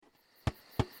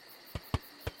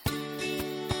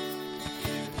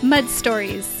Mud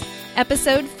Stories,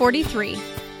 Episode 43.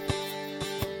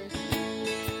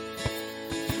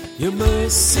 Your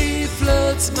mercy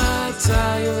floods my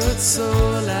tired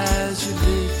soul as you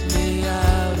lift me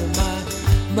out of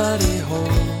my muddy hole.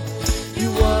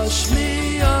 You wash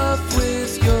me off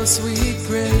with your sweet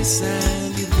grace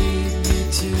and you lead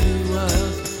me to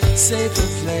a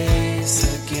safer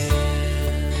place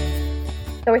again.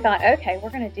 So we thought, okay, we're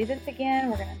going to do this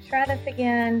again. We're going to try this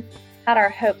again. Had our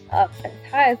hopes up as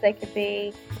high as they could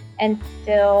be, and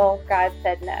still God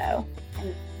said no.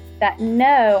 And that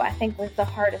no, I think, was the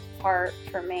hardest part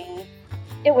for me.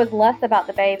 It was less about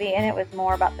the baby and it was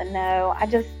more about the no.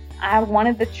 I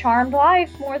wanted the charmed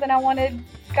life more than I wanted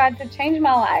God to change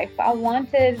my life. I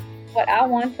wanted what I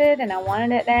wanted and I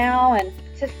wanted it now. And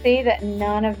to see that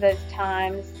none of those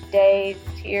times, days,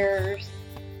 tears,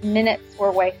 minutes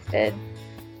were wasted.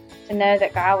 To know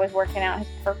that God was working out his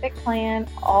perfect plan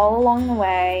all along the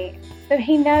way. So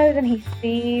he knows and he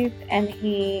sees and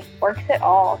he works it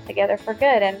all together for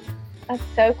good. And that's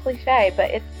so cliche,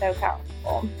 but it's so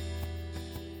powerful.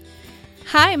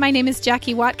 Hi, my name is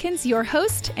Jackie Watkins, your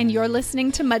host, and you're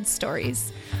listening to Mud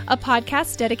Stories, a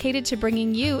podcast dedicated to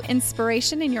bringing you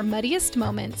inspiration in your muddiest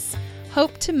moments,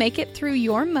 hope to make it through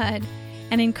your mud,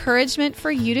 and encouragement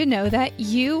for you to know that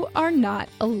you are not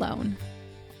alone.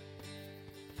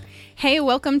 Hey,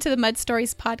 welcome to the Mud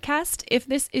Stories podcast. If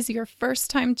this is your first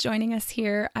time joining us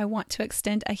here, I want to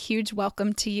extend a huge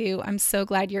welcome to you. I'm so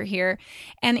glad you're here.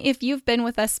 And if you've been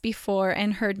with us before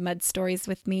and heard Mud Stories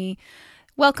with me,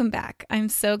 welcome back. I'm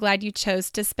so glad you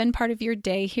chose to spend part of your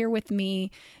day here with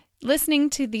me, listening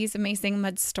to these amazing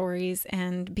mud stories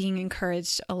and being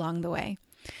encouraged along the way.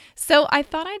 So I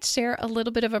thought I'd share a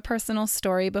little bit of a personal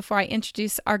story before I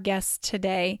introduce our guest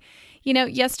today. You know,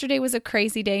 yesterday was a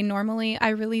crazy day. Normally I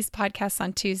release podcasts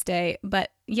on Tuesday,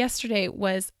 but yesterday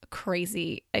was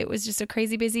crazy. It was just a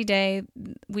crazy busy day.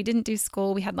 We didn't do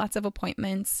school. We had lots of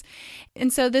appointments.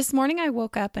 And so this morning I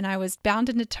woke up and I was bound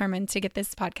and determined to get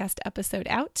this podcast episode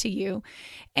out to you.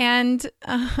 And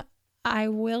I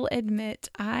will admit,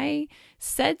 I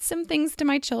said some things to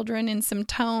my children in some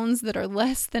tones that are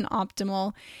less than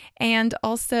optimal. And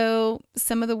also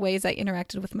some of the ways I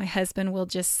interacted with my husband, will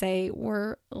just say,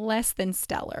 were less than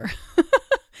stellar.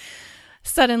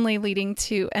 Suddenly leading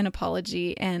to an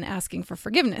apology and asking for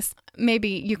forgiveness. Maybe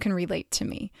you can relate to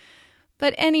me.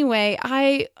 But anyway,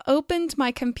 I opened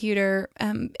my computer,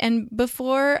 and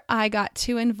before I got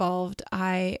too involved,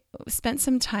 I spent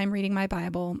some time reading my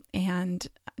Bible, and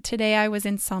today I was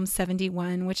in Psalm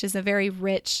 71, which is a very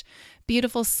rich,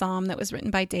 beautiful psalm that was written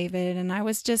by David, and I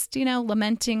was just,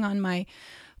 lamenting on my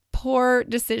poor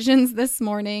decisions this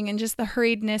morning and just the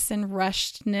hurriedness and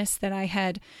rushedness that I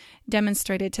had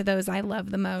demonstrated to those I love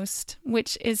the most,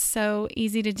 which is so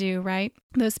easy to do, right?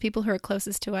 Those people who are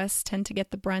closest to us tend to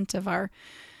get the brunt of our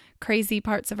crazy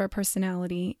parts of our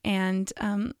personality. And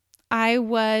I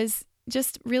was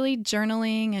just really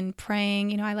journaling and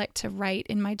praying. I like to write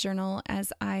in my journal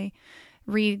as I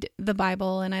read the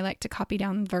Bible, and I like to copy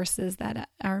down verses that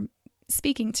are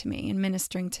speaking to me and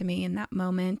ministering to me in that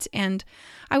moment. And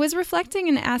I was reflecting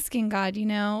and asking God,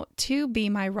 to be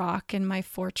my rock and my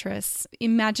fortress.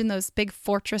 Imagine those big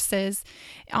fortresses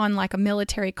on like a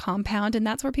military compound, and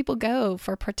that's where people go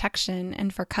for protection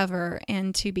and for cover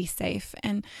and to be safe.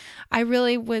 And I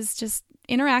really was just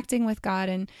interacting with God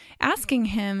and asking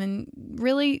him, and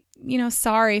really,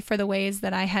 sorry for the ways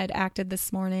that I had acted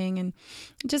this morning, and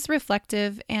just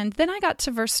reflective. And then I got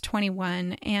to verse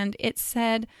 21, and it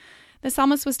said, the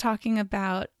psalmist was talking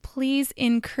about, please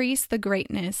increase the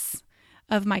greatness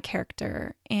of my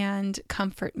character and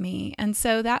comfort me. And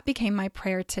so that became my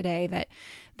prayer today,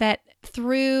 that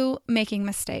through making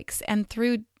mistakes and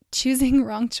through choosing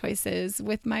wrong choices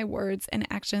with my words and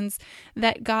actions,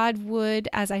 that God would,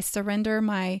 as I surrender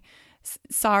my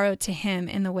sorrow to him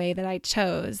in the way that I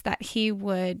chose, that he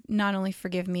would not only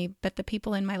forgive me, but the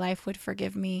people in my life would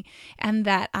forgive me, and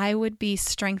that I would be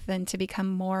strengthened to become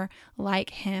more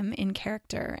like him in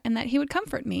character, and that he would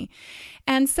comfort me.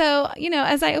 And so,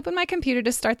 as I opened my computer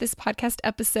to start this podcast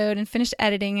episode and finish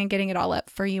editing and getting it all up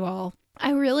for you all,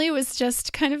 I really was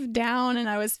just kind of down, and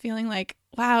I was feeling like,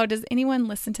 wow, does anyone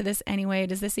listen to this anyway?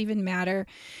 Does this even matter?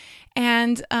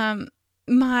 And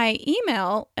my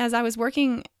email, as I was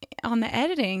working on the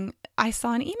editing, I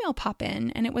saw an email pop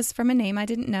in, and it was from a name I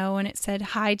didn't know, and it said,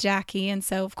 "Hi, Jackie." And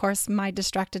so, of course, my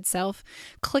distracted self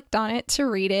clicked on it to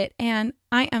read it, and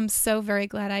I am so very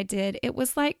glad I did. It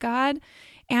was like God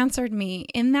answered me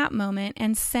in that moment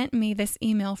and sent me this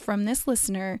email from this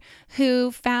listener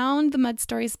who found the Mud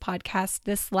Stories podcast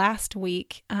this last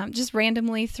week, just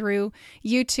randomly through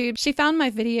YouTube. She found my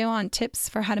video on tips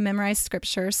for how to memorize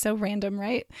scripture. So random,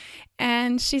 right?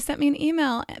 And she sent me an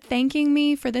email thanking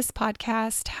me for this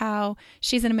podcast, how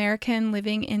she's an American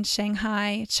living in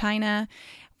Shanghai, China,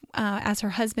 as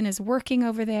her husband is working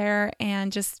over there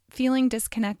and just feeling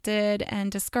disconnected and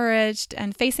discouraged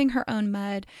and facing her own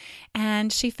mud.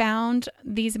 And she found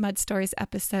these Mud Stories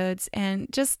episodes and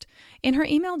just in her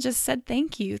email just said,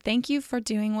 thank you. Thank you for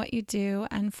doing what you do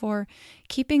and for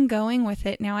keeping going with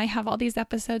it. Now I have all these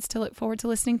episodes to look forward to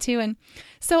listening to. And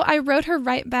so I wrote her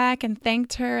right back and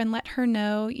thanked her and let her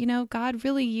know, God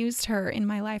really used her in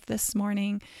my life this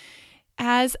morning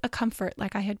as a comfort,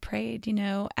 like I had prayed,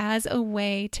 as a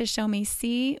way to show me,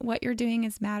 see, what you're doing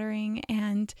is mattering.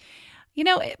 And,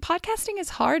 podcasting is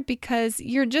hard because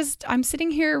I'm sitting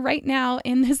here right now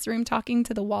in this room talking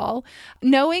to the wall,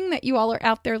 knowing that you all are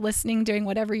out there listening, doing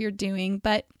whatever you're doing,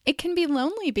 but it can be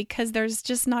lonely because there's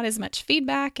just not as much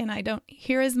feedback and I don't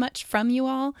hear as much from you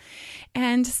all.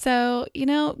 And so,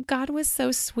 God was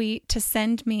so sweet to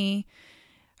send me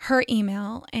her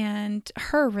email and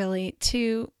her really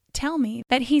to tell me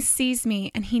that he sees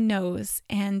me and he knows.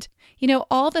 And,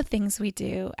 all the things we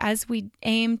do as we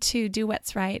aim to do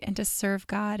what's right and to serve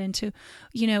God and to,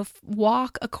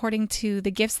 walk according to the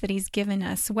gifts that he's given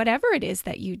us, whatever it is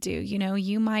that you do,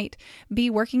 you might be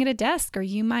working at a desk or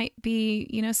you might be,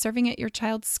 serving at your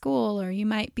child's school or you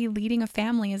might be leading a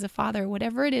family as a father,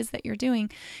 whatever it is that you're doing.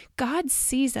 God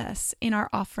sees us in our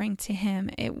offering to him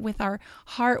with our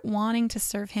heart wanting to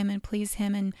serve him and please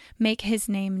him and make his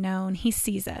name known. He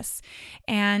sees us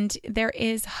and there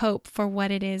is hope for what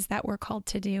it is that we're called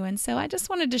to do. And so I just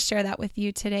wanted to share that with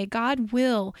you today. God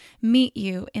will meet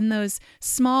you in those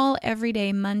small,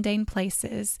 everyday, mundane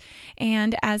places.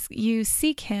 And as you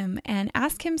seek him and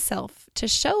ask himself to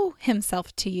show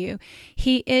himself to you,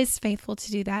 he is faithful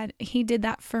to do that. He did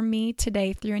that for me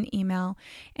today through an email,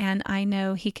 and I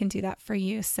know he can do that for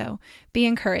you. So be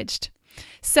encouraged.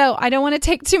 So I don't want to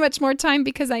take too much more time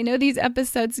because I know these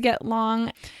episodes get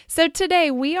long. So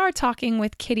today we are talking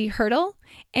with Kitty Hurdle,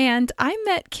 and I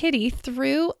met Kitty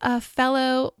through a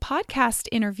fellow podcast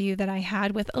interview that I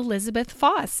had with Elizabeth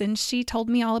Foss, and she told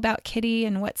me all about Kitty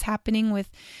and what's happening with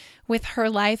her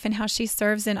life and how she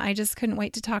serves, and I just couldn't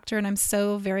wait to talk to her, and I'm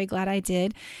so very glad I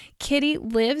did. Kitty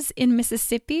lives in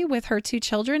Mississippi with her 2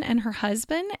 children and her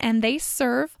husband, and they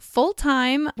serve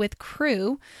full-time with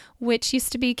Cru, which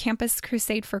used to be Campus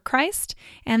Crusade for Christ,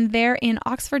 and they're in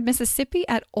Oxford, Mississippi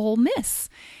at Ole Miss.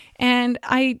 And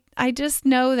I just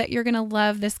know that you're going to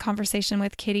love this conversation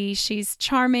with Kitty. She's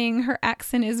charming. Her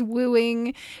accent is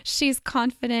wooing. She's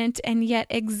confident and yet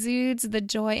exudes the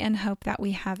joy and hope that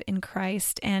we have in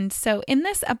Christ. And so in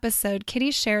this episode,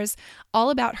 Kitty shares all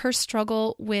about her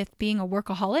struggle with being a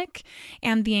workaholic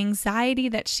and the anxiety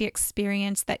that she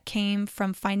experienced that came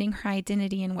from finding her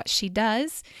identity in what she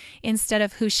does instead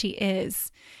of who she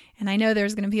is. And I know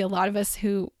there's going to be a lot of us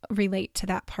who relate to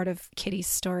that part of Kitty's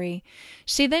story.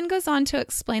 She then goes on to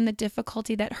explain the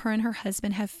difficulty that her and her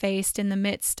husband have faced in the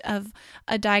midst of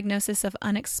a diagnosis of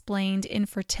unexplained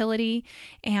infertility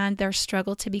and their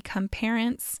struggle to become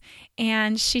parents.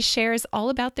 And she shares all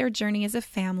about their journey as a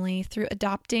family through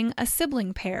adopting a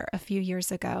sibling pair a few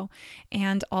years ago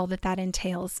and all that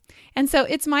entails. And so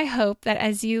it's my hope that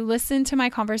as you listen to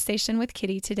my conversation with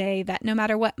Kitty today, that no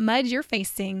matter what mud you're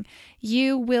facing,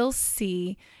 you will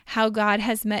see how God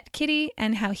has met Kitty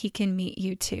and how he can meet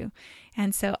you too.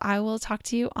 And so I will talk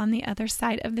to you on the other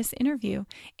side of this interview.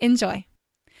 Enjoy.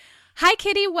 Hi,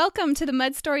 Kitty. Welcome to the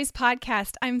Mud Stories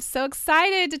podcast. I'm so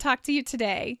excited to talk to you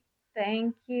today.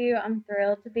 Thank you. I'm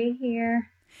thrilled to be here.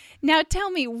 Now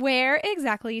tell me, where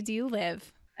exactly do you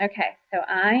live? Okay, so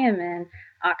I am in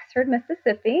Oxford,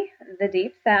 Mississippi, the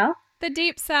Deep South. The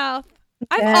Deep South.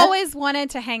 I've always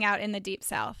wanted to hang out in the Deep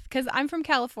South because I'm from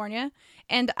California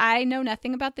and I know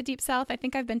nothing about the Deep South. I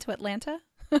think I've been to Atlanta.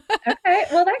 Okay,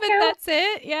 well that but counts. That's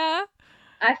it, yeah.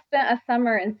 I spent a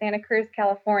summer in Santa Cruz,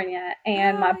 California,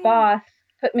 and my boss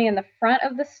put me in the front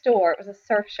of the store. It was a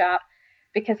surf shop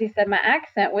because he said my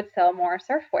accent would sell more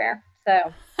surfwear.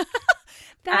 So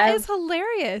that is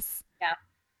hilarious. Yeah.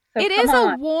 So it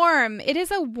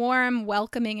is a warm,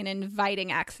 welcoming, and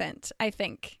inviting accent, I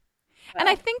think. And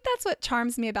I think that's what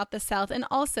charms me about the South. And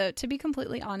also, to be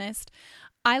completely honest,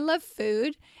 I love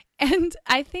food. And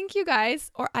I think you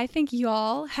guys, or I think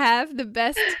y'all, have the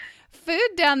best food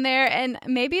down there. And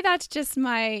maybe that's just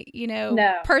my,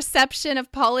 perception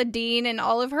of Paula Deen and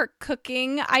all of her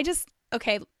cooking.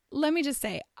 Let me just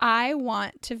say, I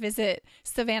want to visit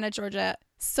Savannah, Georgia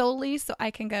solely so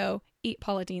I can go eat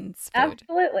Paula Deen's food.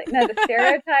 Absolutely. No, the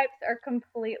stereotypes are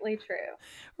completely true.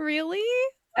 Really?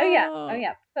 Oh, yeah. Oh,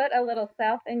 yeah. Put a little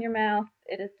South in your mouth.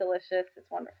 It is delicious. It's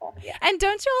wonderful. Yeah. And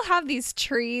don't you all have these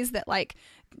trees that like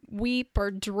weep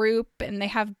or droop and they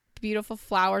have beautiful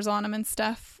flowers on them and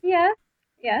stuff? Yes.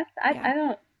 Yes. I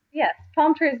don't. Yes.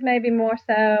 Palm trees maybe more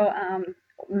so.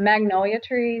 Magnolia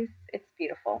trees. It's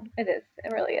beautiful. It is.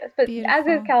 It really is. But as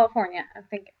is California. I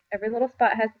think every little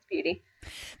spot has its beauty.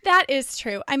 That is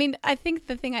true. I mean, I think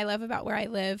the thing I love about where I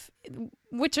live,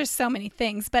 which are so many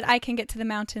things, but I can get to the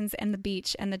mountains and the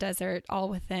beach and the desert all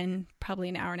within probably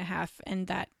an hour and a half. And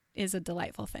that is a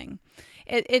delightful thing.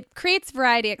 It creates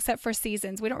variety except for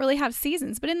seasons. We don't really have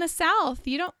seasons, but in the South,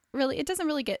 it doesn't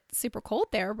really get super cold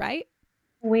there, right?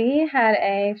 We had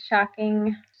a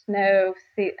shocking snow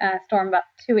storm about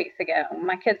 2 weeks ago.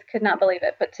 My kids could not believe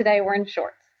it, but today we're in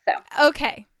shorts. So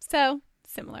okay, so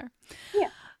similar. Yeah.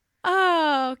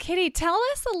 Oh, Kitty, tell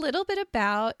us a little bit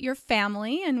about your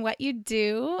family and what you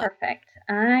do. Perfect.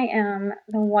 I am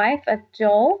the wife of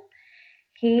Joel.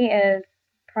 He is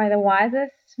probably the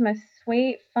wisest, most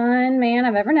sweet, fun man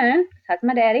I've ever known, besides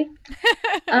my daddy.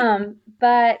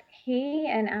 But he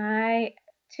and I,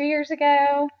 2 years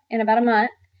ago, in about a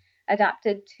month,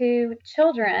 adopted 2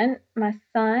 children. My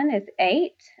son is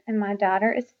 8 and my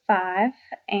daughter is 5,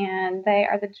 and they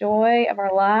are the joy of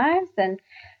our lives. And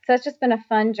so it's just been a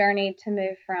fun journey to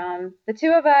move from the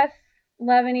 2 of us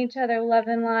loving each other,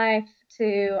 loving life,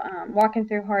 to walking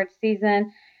through hard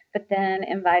season, but then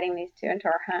inviting these 2 into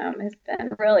our home has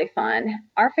been really fun.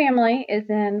 Our family is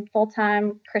in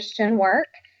full-time Christian work.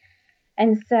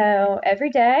 And so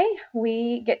every day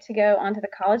we get to go onto the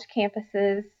college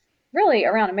campuses really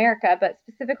around America, but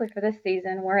specifically for this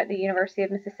season, we're at the University of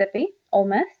Mississippi, Ole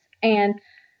Miss, and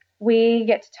we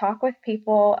get to talk with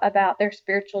people about their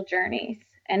spiritual journeys.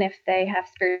 And if they have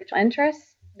spiritual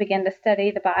interests, begin to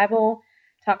study the Bible,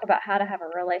 talk about how to have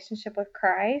a relationship with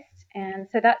Christ. And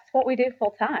so that's what we do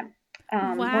full time.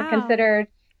 Wow. We're considered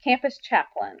campus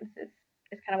chaplains is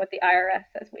kind of what the IRS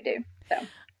says we do. So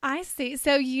I see.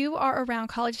 So you are around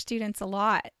college students a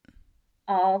lot.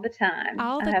 All the time.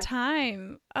 All the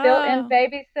time. Built-in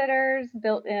babysitters,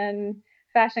 built-in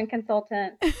fashion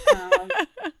consultants.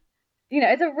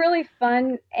 It's a really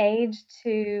fun age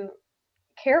to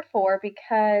care for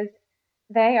because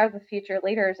they are the future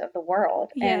leaders of the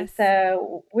world. Yes. And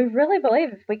so we really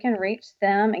believe if we can reach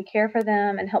them and care for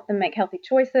them and help them make healthy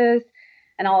choices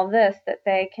and all of this, that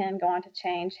they can go on to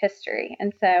change history.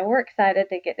 And so we're excited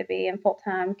to get to be in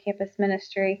full-time campus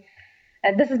ministry.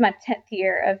 This is my 10th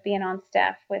year of being on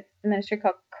staff with the ministry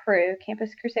called Cru,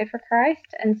 Campus Crusade for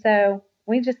Christ. And so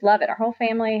we just love it. Our whole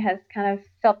family has kind of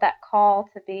felt that call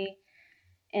to be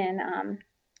in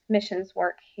missions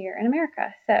work here in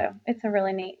America. So it's a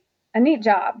really neat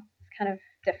job. It's kind of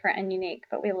different and unique,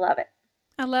 but we love it.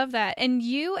 I love that. And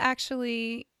you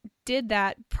actually did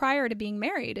that prior to being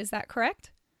married. Is that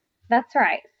correct? That's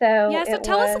right. So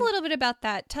tell us a little bit about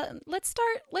that. Let's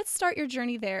start your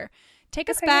journey there. Take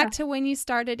us back to when you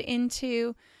started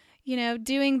into,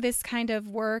 doing this kind of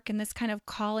work and this kind of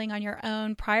calling on your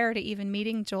own prior to even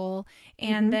meeting Joel,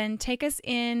 and then take us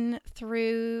in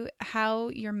through how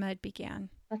your mud began.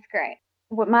 That's great.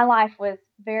 My life was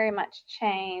very much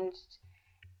changed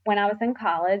when I was in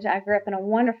college. I grew up in a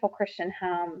wonderful Christian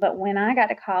home, but when I got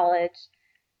to college,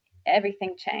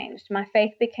 everything changed. My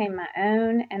faith became my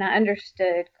own, and I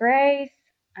understood grace.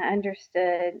 I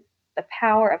understood the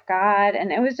power of God,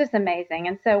 and it was just amazing.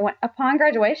 And so upon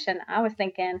graduation, I was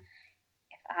thinking,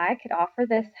 if I could offer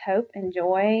this hope and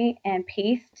joy and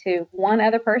peace to one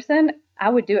other person, I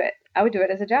would do it. I would do it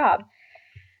as a job.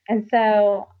 And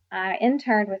so I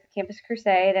interned with Campus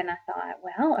Crusade, and I thought,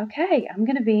 well, okay, I'm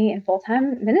going to be in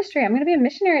full-time ministry. I'm going to be a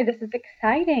missionary. This is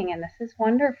exciting, and this is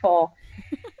wonderful.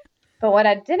 But what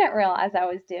I didn't realize I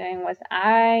was doing was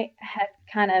I had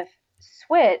kind of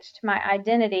switched my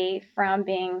identity from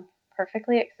being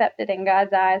perfectly accepted in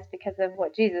God's eyes because of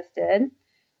what Jesus did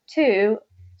to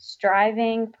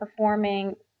striving,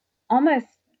 performing, almost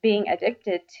being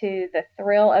addicted to the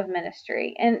thrill of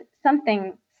ministry. And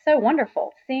something so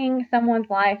wonderful, seeing someone's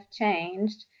life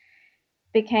changed,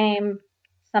 became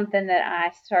something that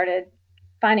I started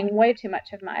finding way too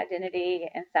much of my identity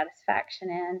and satisfaction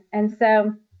in. And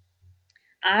so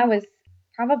I was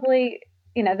probably,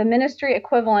 the ministry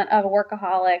equivalent of a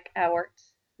workaholic. I worked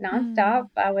nonstop.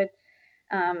 I would,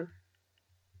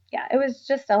 it was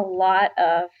just a lot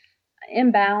of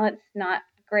imbalance, not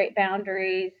great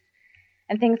boundaries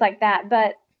and things like that.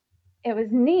 But it was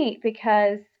neat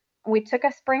because we took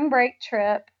a spring break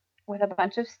trip with a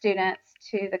bunch of students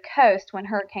to the coast when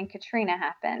Hurricane Katrina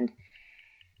happened.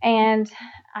 And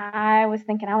I was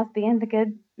thinking I was being the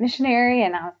good missionary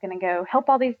and I was going to go help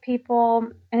all these people.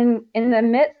 And in the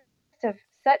midst of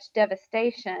such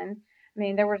devastation, I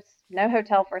mean, there was no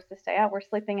hotel for us to stay at. We're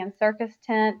sleeping in circus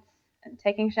tents and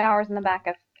taking showers in the back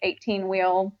of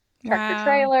 18-wheel tractor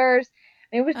trailers.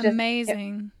 It was just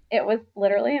amazing. It was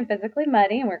literally and physically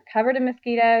muddy, and we're covered in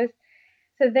mosquitoes.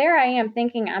 So there I am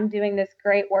thinking I'm doing this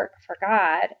great work for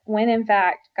God, when in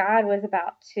fact God was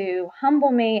about to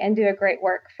humble me and do a great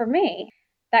work for me.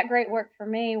 That great work for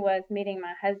me was meeting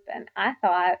my husband. I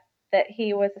thought that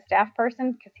he was a staff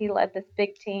person because he led this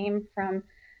big team from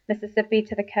Mississippi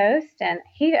to the coast, and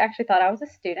he actually thought I was a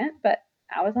student, but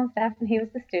I was on staff and he was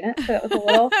the student, so it was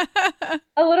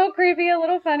a little creepy, a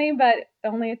little funny, but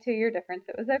only a 2-year difference.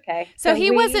 It was okay. So he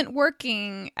wasn't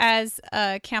working as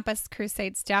a Campus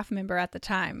Crusade staff member at the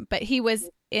time, but he was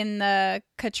in the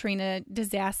Katrina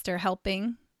disaster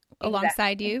helping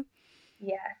alongside you?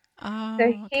 Yes. Oh,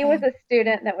 so he was a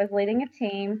student that was leading a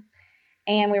team,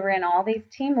 and we were in all these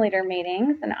team leader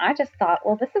meetings, and I just thought,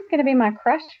 well, this is going to be my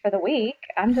crush for the week.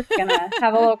 I'm just going to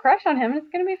have a little crush on him, and it's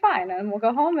going to be fine, and we'll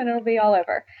go home, and it'll be all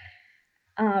over.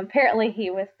 Apparently,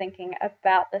 he was thinking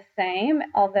about the same,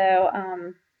 although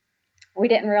we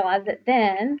didn't realize it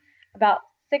then. About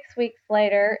 6 weeks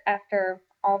later, after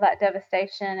all that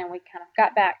devastation, and we kind of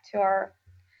got back to our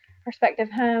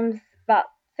respective homes, about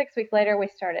 6 weeks later, we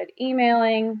started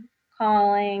emailing,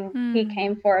 calling. He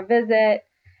came for a visit.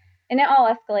 And it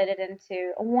all escalated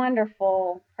into a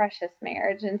wonderful, precious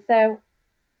marriage. And so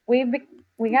we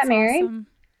got married. Awesome.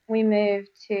 We moved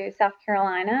to South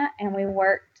Carolina, and we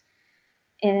worked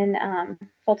in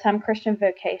full-time Christian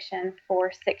vocation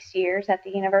for 6 years at the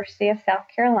University of South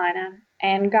Carolina.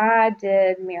 And God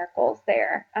did miracles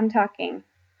there. I'm talking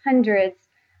hundreds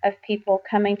of people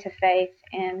coming to faith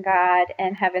in God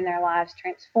and having their lives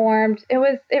transformed.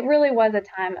 It really was a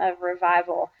time of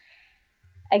revival.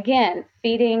 Again,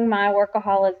 feeding my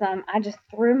workaholism, I just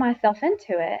threw myself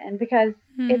into it. And because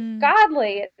it's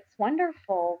godly, it's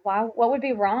wonderful. What would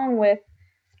be wrong with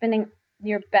spending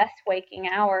your best waking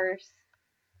hours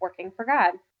working for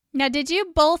God? Now, did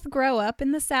you both grow up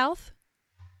in the South?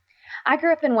 I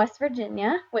grew up in West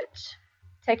Virginia, which,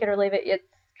 take it or leave it, it's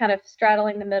kind of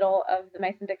straddling the middle of the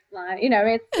Mason-Dixon line. You know,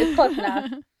 it's close enough.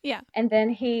 Yeah. And then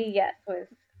he, was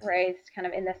raised kind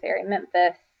of in this area,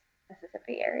 Memphis,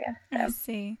 Mississippi area. So. I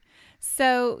see.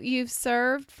 So you've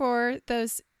served for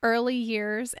those early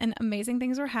years and amazing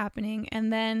things were happening.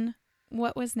 And then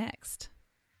what was next?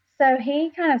 So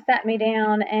he kind of sat me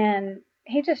down and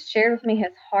he just shared with me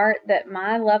his heart that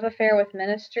my love affair with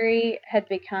ministry had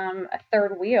become a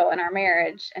third wheel in our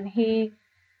marriage. And he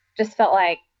just felt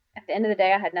like at the end of the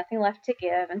day, I had nothing left to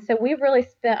give. And so we really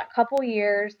spent a couple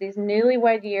years, these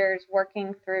newlywed years,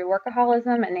 working through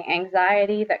workaholism and the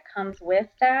anxiety that comes with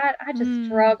that. I just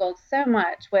struggled so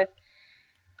much with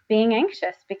being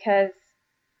anxious because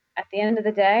at the end of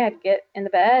the day, I'd get in the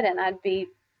bed and I'd be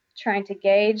trying to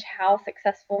gauge how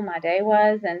successful my day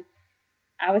was. And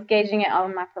I was gauging it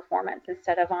on my performance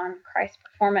instead of on Christ's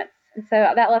performance. And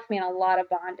so that left me in a lot of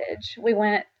bondage. We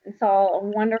went and saw a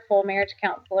wonderful marriage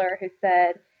counselor who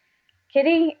said,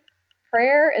 Kitty,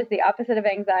 prayer is the opposite of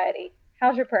anxiety.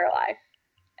 How's your prayer life?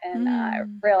 And I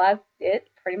realized it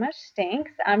pretty much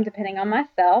stinks. I'm depending on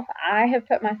myself. I have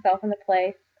put myself in the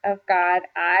place of God.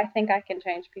 I think I can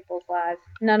change people's lives,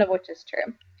 none of which is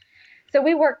true. So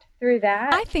we worked through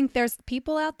that. I think there's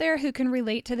people out there who can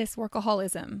relate to this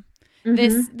workaholism,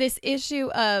 this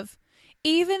issue of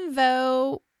even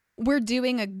though we're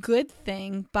doing a good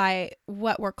thing by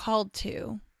what we're called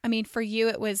to. I mean, for you,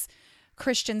 it was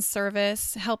Christian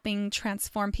service, helping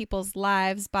transform people's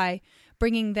lives by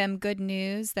bringing them good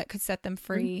news that could set them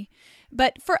free.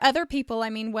 But for other people, I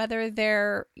mean, whether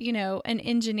they're, an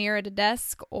engineer at a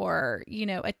desk or,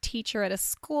 a teacher at a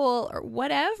school or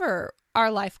whatever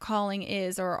our life calling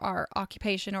is, or our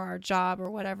occupation or our job or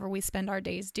whatever we spend our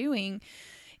days doing,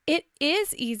 it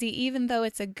is easy, even though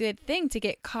it's a good thing, to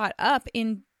get caught up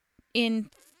in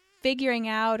figuring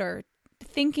out or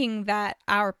thinking that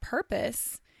our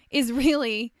purpose is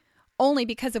really only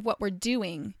because of what we're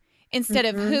doing instead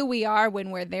of who we are when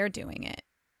we're there doing it.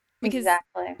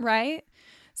 Exactly. Right?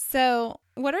 So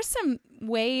what are some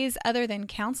ways other than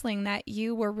counseling that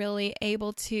you were really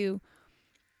able to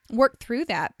work through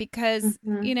that? Because,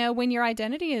 when your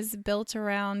identity is built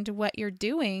around what you're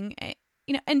doing,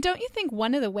 and don't you think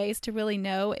one of the ways to really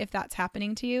know if that's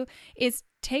happening to you is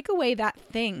take away that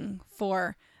thing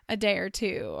for a day or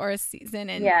two or a season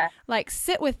and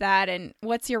sit with that, and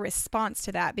what's your response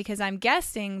to that? Because I'm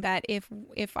guessing that if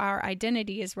our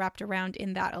identity is wrapped around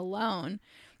in that alone,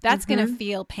 that's going to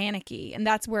feel panicky. And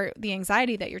that's where the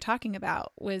anxiety that you're talking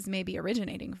about was maybe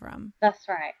originating from. That's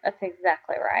right. That's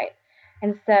exactly right.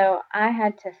 And so I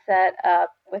had to set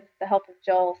up, with the help of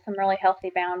Joel, some really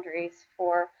healthy boundaries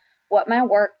for what my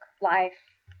work life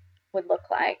would look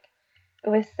like. It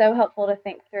was so helpful to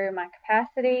think through my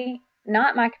capacity,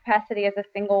 not my capacity as a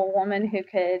single woman who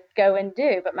could go and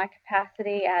do, but my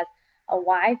capacity as a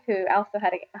wife who also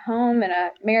had a home and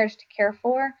a marriage to care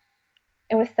for.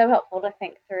 It was so helpful to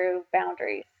think through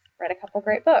boundaries. Read a couple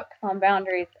great books on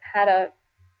boundaries. Had a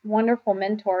wonderful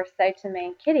mentor say to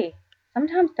me, Kitty,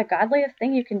 sometimes the godliest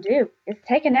thing you can do is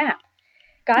take a nap.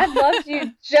 God loves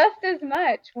you just as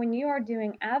much when you are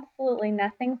doing absolutely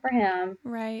nothing for him,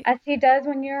 right, as he does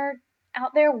when you're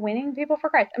out there winning people for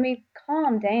Christ. I mean,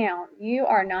 calm down. You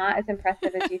are not as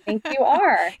impressive as you think you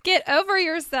are. Get over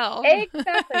yourself.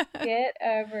 Exactly. Get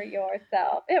over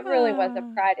yourself. It really was a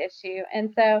pride issue.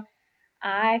 And so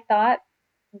I thought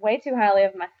way too highly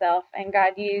of myself, and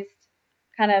God used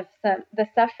kind of the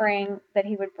suffering that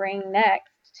he would bring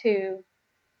next to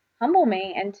humble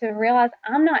me and to realize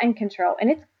I'm not in control. And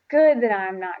it's good that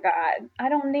I'm not God. I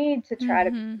don't need to try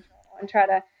to be in control and try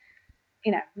to,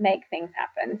 make things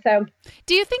happen. So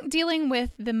do you think dealing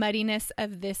with the muddiness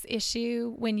of this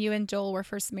issue when you and Joel were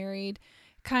first married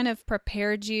kind of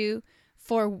prepared you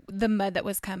for the mud that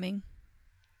was coming?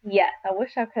 Yes. I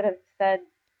wish I could have said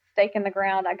stake in the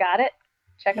ground. I got it.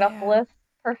 Check it off the list.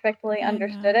 Perfectly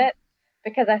understood it,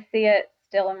 because I see it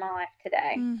still in my life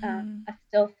today. I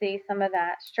still see some of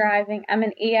that striving. I'm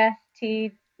an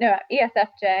ESFJ.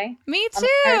 Me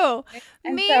too.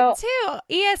 Me too.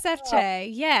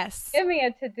 ESFJ. Yes. Give me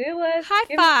a to-do list.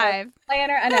 High five.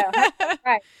 Planner. I know.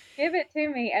 Right. Give it to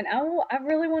me, and I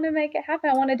really want to make it happen.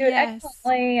 I want to do it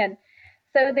excellently. And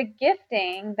so the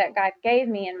gifting that God gave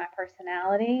me in my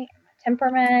personality, my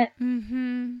temperament,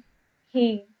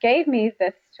 he gave me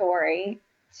this story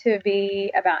to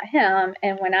be about him.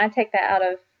 And when I take that out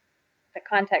of the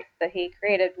context that he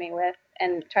created me with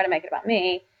and try to make it about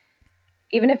me,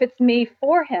 even if it's me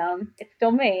for him, it's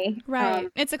still me. Right.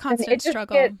 It's a constant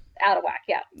struggle. Gets out of whack.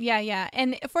 Yeah. Yeah. Yeah.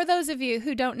 And for those of you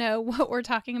who don't know what we're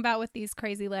talking about with these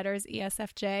crazy letters,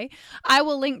 ESFJ, I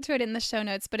will link to it in the show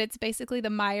notes, but it's basically the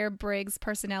Myers-Briggs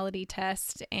personality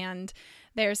test. And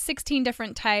there's 16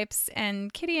 different types.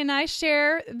 And Kitty and I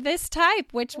share this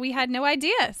type, which we had no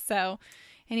idea. So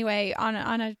anyway, on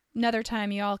another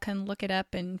time, you all can look it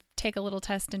up and take a little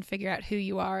test and figure out who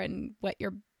you are and what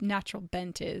your natural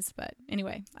bent is. But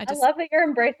anyway, I love that you're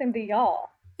embracing the y'all.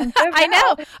 I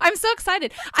know. I'm so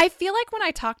excited. I feel like when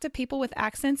I talk to people with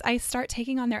accents, I start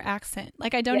taking on their accent.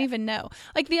 Like I don't even know.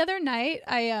 Like the other night,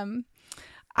 what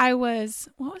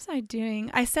was I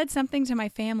doing? I said something to my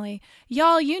family.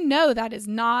 Y'all, that is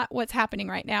not what's happening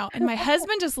right now. And my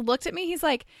husband just looked at me. He's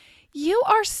like, you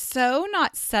are so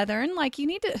not Southern. Like who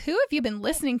have you been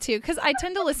listening to? Because I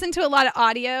tend to listen to a lot of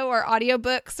audio or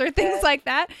audiobooks or things like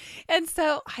that. And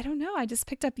so I don't know. I just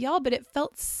picked up y'all, but it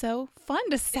felt so fun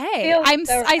to say.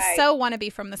 I so want to be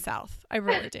from the South. I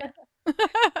really do.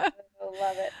 I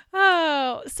love it.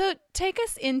 Oh, so take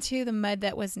us into the mud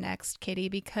that was next, Kitty,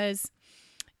 because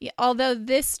although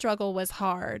this struggle was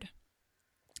hard,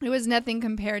 it was nothing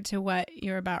compared to what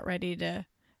you're about ready to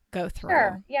go through.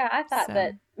 Sure. Yeah, I thought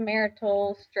that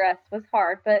marital stress was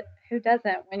hard, but who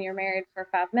doesn't when you're married for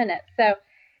 5 minutes? So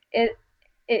it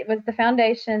was the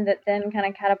foundation that then kind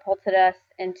of catapulted us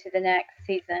into the next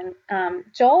season.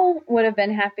 Joel would have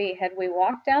been happy had we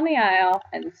walked down the aisle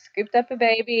and scooped up a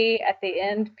baby at the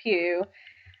end pew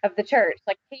of the church.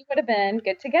 Like he would have been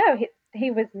good to go.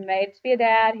 He was made to be a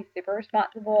dad. He's super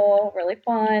responsible, really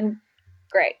fun.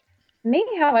 Great. Me,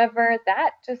 however,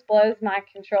 that just blows my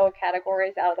control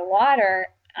categories out of the water.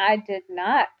 I did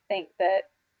not think that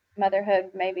motherhood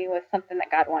maybe was something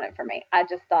that God wanted for me. I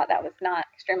just thought that was not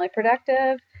extremely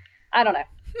productive. I don't know.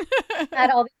 I had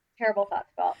all these terrible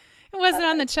thoughts about it. Wasn't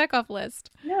on the checkoff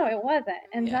list. No, it wasn't.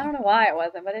 And I don't know why it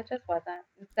wasn't, but it just wasn't.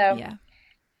 And so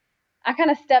I kind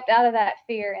of stepped out of that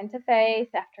fear into faith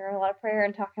after a lot of prayer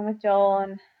and talking with Joel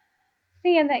and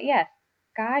seeing that, yes,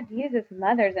 God uses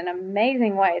mothers in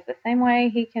amazing ways. The same way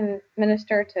he can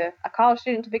minister to a college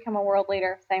student to become a world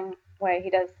leader, same way he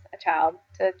does a child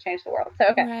to change the world.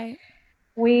 So,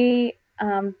 we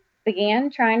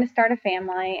began trying to start a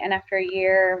family, and after a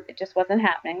year, it just wasn't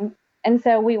happening. And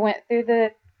so we went through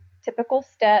the typical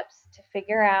steps to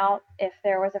figure out if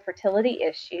there was a fertility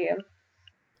issue.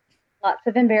 Lots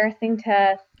of embarrassing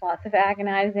tests, lots of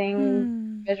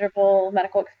agonizing, miserable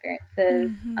medical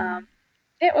experiences.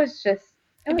 It was just...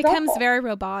 It becomes awful. Very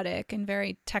robotic and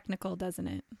very technical, doesn't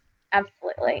it?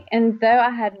 Absolutely. And though I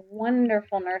had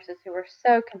wonderful nurses who were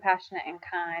so compassionate and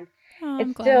kind,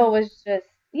 it still was just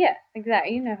Yes,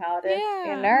 exactly. You know how it is to be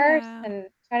a Yeah, nurse yeah. and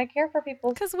try to care for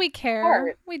people's Because we care.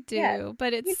 hearts. We Yes, do,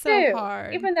 but it's you so do.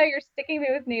 hard. Even though you're sticking me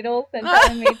with needles and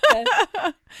telling me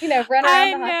to, run around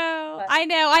I the hospital. know. But I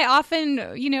know. I often,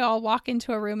 I'll walk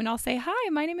into a room and I'll say, "Hi,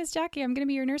 my name is Jackie. I'm going to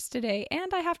be your nurse today,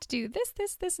 and I have to do this,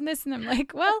 this, this, and this." And I'm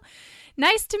like, "Well,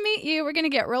 nice to meet you. We're going to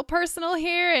get real personal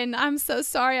here, and I'm so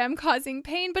sorry I'm causing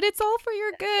pain, but it's all for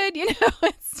your good."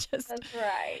 It's just that's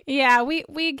right. yeah.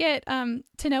 We get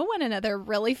to know one another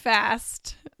really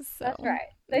fast. So That's right.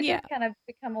 They yeah, just kind of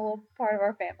become a little part of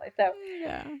our family. So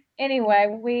yeah. anyway,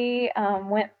 we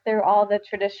went through all the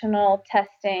traditional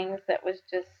testings that was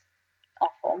just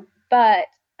awful, but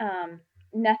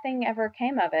nothing ever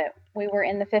came of it. We were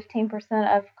in the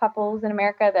 15% of couples in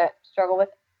America that struggle with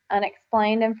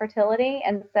unexplained infertility,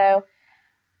 and so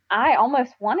I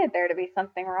almost wanted there to be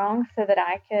something wrong so that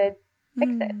I could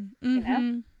fix it, So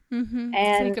you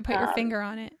and could put your finger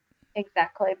on it.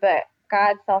 exactly. But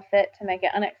God saw fit to make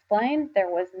it unexplained. There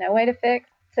was no way to fix,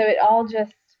 so it all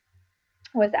just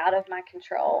was out of my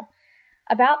control.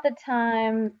 About the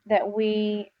time that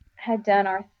we had done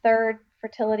our third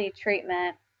fertility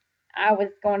treatment, I was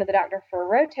going to the doctor for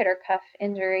a rotator cuff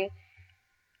injury,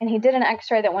 and he did an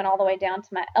x-ray that went all the way down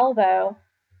to my elbow.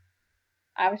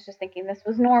 I was just thinking this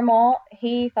was normal.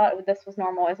 He thought this was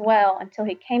normal as well until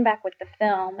he came back with the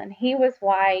film, and he was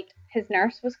white. His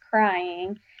nurse was crying,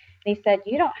 and he said,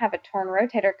 "You don't have a torn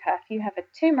rotator cuff. You have a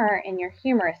tumor in your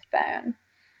humerus bone.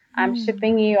 I'm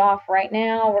shipping you off right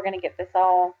now. We're going to get this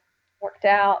all worked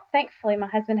out." Thankfully, my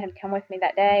husband had come with me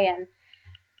that day, and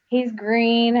he's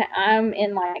green. I'm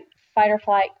in like fight or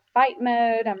fight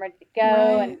mode. I'm ready to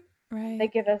go. Right, and they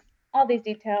give us all these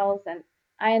details, and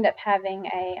I end up having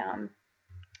a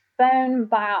bone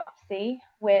biopsy,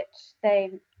 which they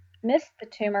missed the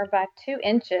tumor by 2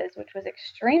 inches, which was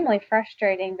extremely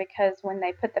frustrating because when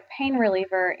they put the pain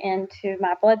reliever into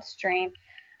my bloodstream,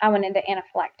 I went into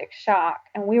anaphylactic shock,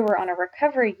 and we were on a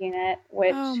recovery unit,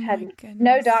 which had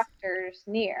no doctors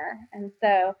near. And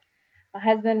so my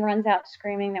husband runs out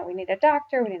screaming that we need a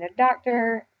doctor, we need a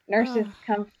doctor. Nurses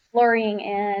come flurrying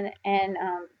in and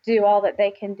do all that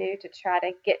they can do to try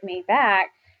to get me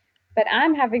back. But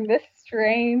I'm having this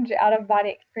strange out-of-body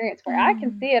experience where I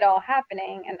can see it all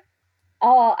happening, and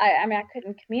I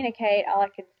couldn't communicate. All I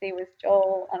could see was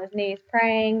Joel on his knees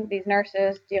praying, these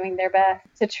nurses doing their best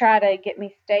to try to get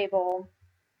me stable.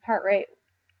 Heart rate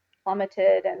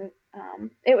plummeted, and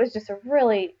it was just a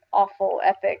really awful,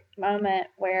 epic moment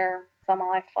where I saw my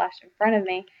life flash in front of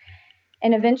me.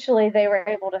 And eventually they were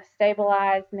able to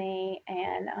stabilize me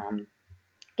and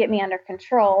get me under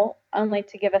control, only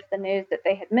to give us the news that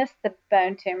they had missed the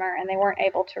bone tumor and they weren't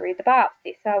able to read the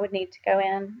biopsy. So I would need to go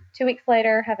in 2 weeks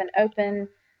later, have an open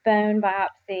bone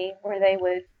biopsy where they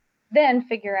would then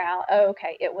figure out, oh,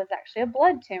 okay, it was actually a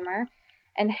blood tumor.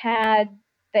 And had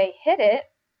they hit it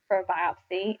for a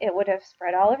biopsy, it would have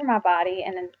spread all over my body.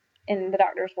 And in the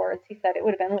doctor's words, he said it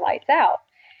would have been lights out.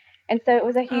 And so it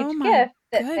was a huge gift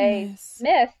that they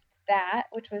missed that,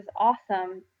 which was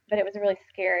awesome. But it was a really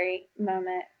scary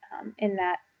moment in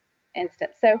that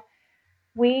instance. So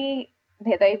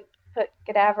they put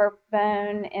cadaver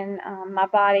bone in my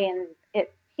body, and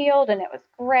it healed, and it was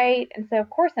great. And so, of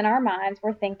course, in our minds,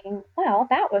 we're thinking, well,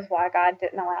 that was why God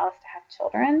didn't allow us to have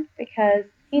children, because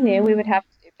he knew we would have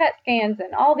to do PET scans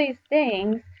and all these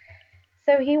things.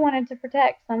 So he wanted to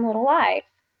protect some little life.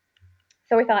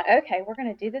 So we thought, okay, we're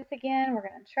going to do this again. We're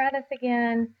going to try this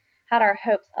again. Had our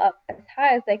hopes up as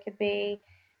high as they could be.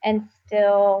 And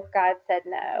still, God said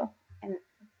no. And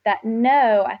that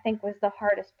no, I think, was the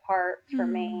hardest part for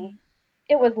me.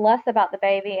 It was less about the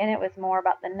baby, and it was more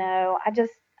about the no.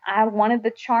 I wanted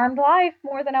the charmed life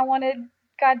more than I wanted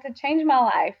God to change my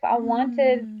life. I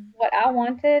wanted what I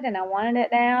wanted, and I wanted it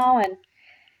now. And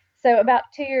so about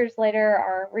 2 years later,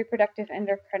 our reproductive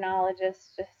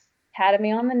endocrinologist just patted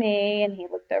me on the knee, and he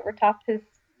looked over top his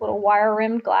little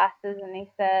wire-rimmed glasses, and he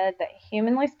said that,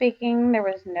 humanly speaking, there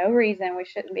was no reason we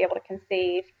shouldn't be able to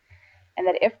conceive, and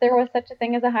that if there was such a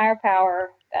thing as a higher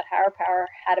power, that higher power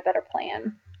had a better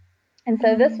plan. And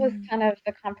so this was kind of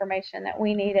the confirmation that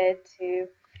we needed to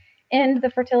end the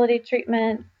fertility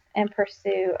treatments and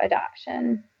pursue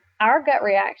adoption. Our gut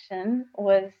reaction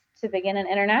was to begin an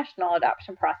international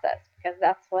adoption process, because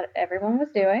that's what everyone was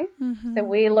doing. So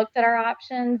we looked at our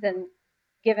options, and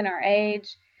given our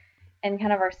age and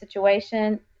kind of our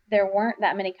situation, there weren't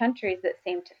that many countries that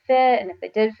seemed to fit. And if they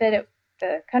did fit,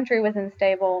 the country was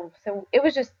unstable. So it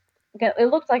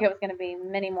looked like it was going to be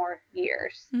many more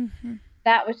years.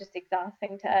 That was just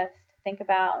exhausting to us to think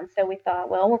about. And so we thought,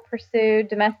 well, we'll pursue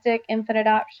domestic infant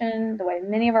adoption the way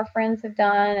many of our friends have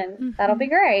done, and that'll be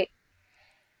great.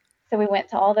 So we went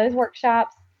to all those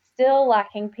workshops still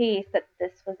lacking peace that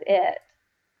this was it.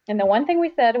 And the one thing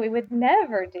we said we would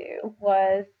never do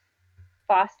was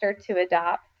foster to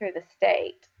adopt through the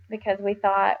state, because we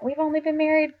thought, we've only been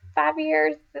married 5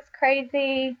 years. It's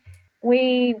crazy.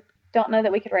 We don't know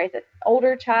that we could raise an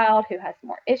older child who has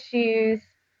more issues.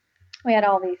 We had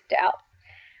all these doubts.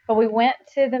 But we went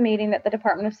to the meeting that the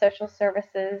Department of Social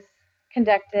Services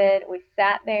conducted. We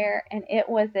sat there, and it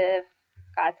was as if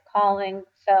God's calling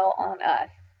fell on us.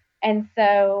 And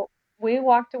so we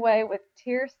walked away with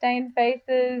tear-stained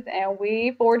faces, and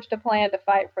we forged a plan to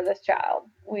fight for this child.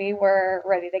 We were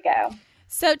ready to go.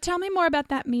 So tell me more about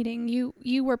that meeting.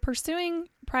 You were pursuing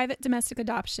private domestic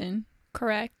adoption,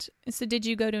 correct? So did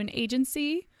you go to an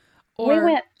agency?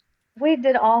 Or We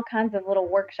did all kinds of little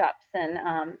workshops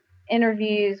and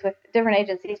interviews with different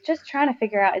agencies, just trying to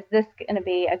figure out, is this going to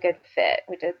be a good fit?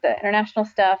 We did the international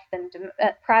stuff, then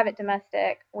private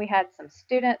domestic. We had some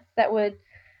students that would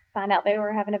find out they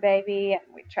were having a baby, and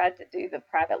we tried to do the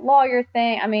private lawyer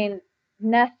thing. I mean,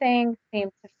 nothing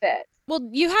seemed to fit. Well,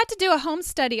 you had to do a home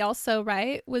study also,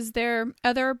 right? Was there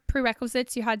other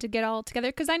prerequisites you had to get all together?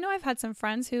 Because I know I've had some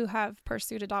friends who have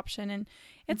pursued adoption, and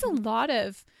it's a lot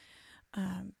of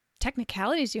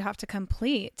technicalities you have to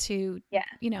complete to,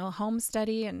 home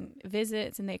study and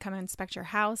visits, and they come and inspect your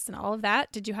house and all of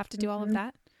that. Did you have to do all of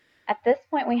that? At this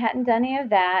point, we hadn't done any of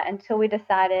that until we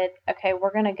decided, okay,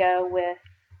 we're going to go with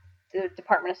the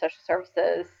Department of Social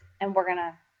Services, and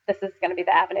this is going to be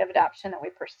the avenue of adoption that we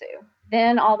pursue.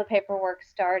 Then all the paperwork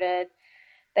started.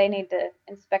 They need to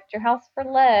inspect your house for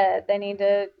lead. They need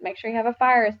to make sure you have a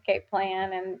fire escape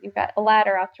plan, and you've got a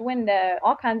ladder out your window,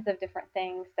 all kinds of different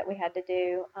things that we had to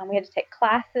do. We had to take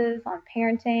classes on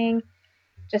parenting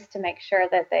just to make sure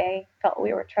that they felt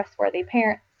we were trustworthy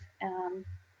parents.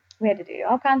 We had to do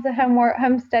all kinds of homework,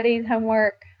 home studies,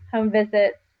 homework, home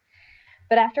visits.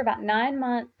 But after about 9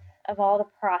 months of all the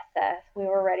process, we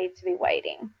were ready to be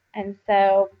waiting. And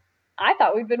so I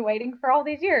thought we'd been waiting for all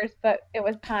these years, but it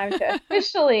was time to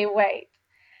officially wait.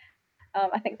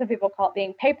 I think some people call it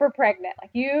being paper pregnant.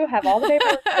 Like, you have all the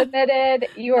paperwork submitted.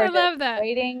 You are just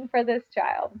waiting for this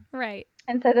child. Right.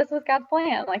 And so this was God's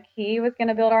plan. Like, he was going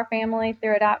to build our family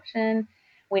through adoption.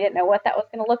 We didn't know what that was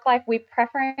going to look like. We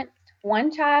preferenced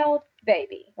one child,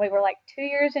 baby. We were like 2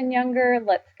 years and younger.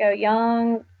 Let's go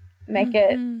young, make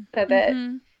it so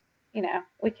that,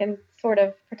 we can sort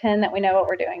of pretend that we know what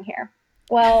we're doing here.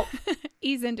 Well,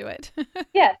 ease into it.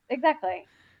 Yes, exactly.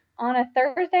 On a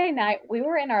Thursday night, we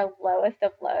were in our lowest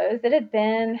of lows. It had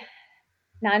been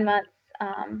 9 months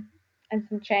and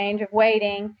some change of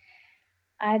waiting.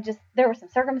 There were some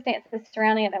circumstances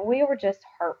surrounding it that we were just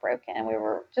heartbroken. We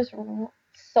were just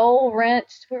soul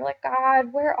wrenched. We were like,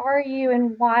 God, where are you?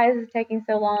 And why is it taking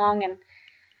so long? And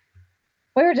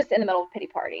we were just in the middle of a pity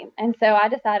party. And so I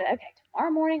decided, okay,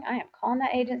 tomorrow morning I am calling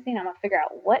that agency, and I'm going to figure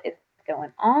out what is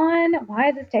going on. Why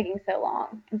is this taking so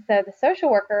long? And so the social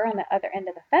worker on the other end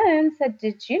of the phone said,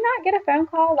 did you not get a phone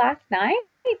call last night?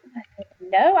 I said,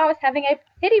 no, I was having a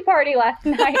pity party last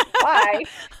night. Why?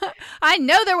 I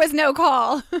know there was no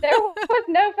call. There was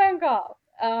no phone call.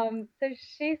 So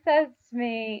she says to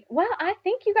me, well, I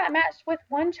think you got matched with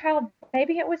one child.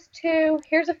 Maybe it was 2.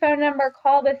 Here's a phone number.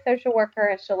 Call this social worker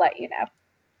and she'll let you know.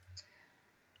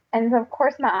 And so, of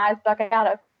course, my eyes bug out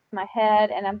of my head,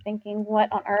 and I'm thinking,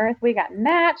 what on earth? We got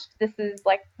matched. This is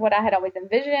like what I had always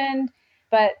envisioned,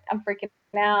 but I'm freaking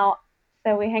out.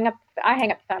 So I hang up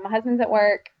the phone. My husband's at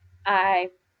work.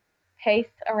 I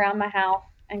pace around my house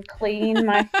and clean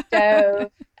my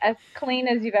stove as clean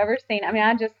as you've ever seen. I mean,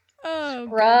 I just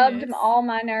scrubbed all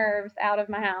my nerves out of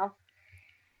my house.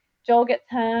 Joel gets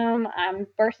home. I'm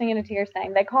bursting into tears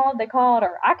saying, they called,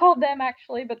 or I called them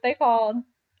actually, but they called.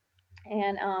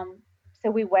 And so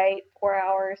we wait 4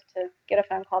 hours to get a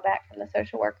phone call back from the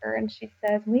social worker. And she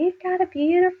says, we've got a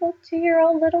beautiful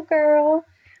 2-year-old little girl.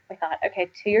 We thought, okay,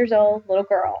 2 years old, little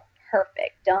girl.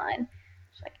 Perfect. Done.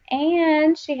 She's like,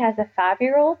 and she has a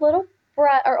 5-year-old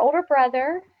older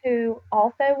brother who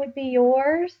also would be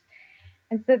yours.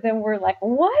 And so then we're like,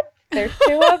 what? There's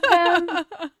 2 of them.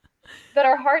 But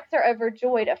our hearts are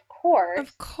overjoyed, of course.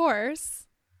 Of course.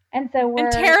 And so we're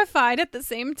terrified at the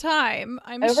same time,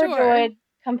 I'm overjoyed, sure.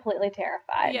 Completely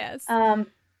terrified. Yes.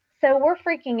 So we're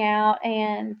freaking out,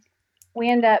 and we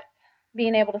end up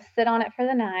being able to sit on it for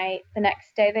the night. The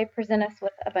next day, they present us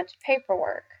with a bunch of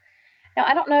paperwork. Now,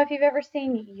 I don't know if you've ever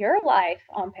seen your life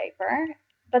on paper,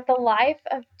 but the life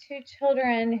of 2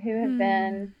 children who have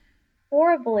been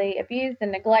horribly abused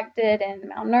and neglected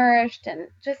and malnourished, and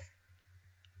just,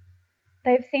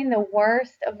 they've seen the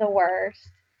worst of the worst.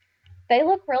 They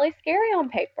look really scary on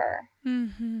paper.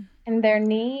 And their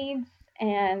needs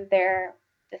and their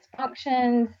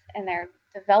dysfunctions and their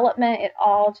development, it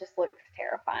all just looks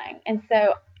terrifying. And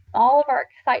so all of our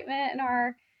excitement and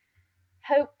our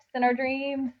hopes and our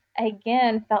dreams,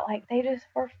 again, felt like they just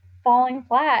were falling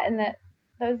flat, and that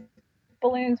those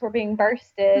balloons were being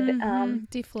bursted,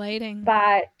 deflating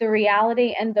by the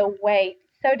reality and the weight.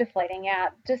 So deflating, yeah.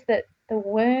 Just that the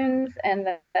wounds and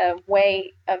the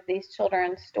weight of these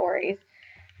children's stories,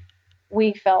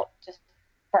 we felt just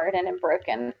burdened and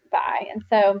broken by. And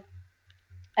so,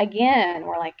 again,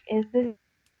 we're like, is this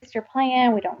your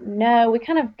plan? We don't know. We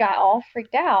kind of got all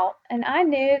freaked out. And I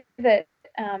knew that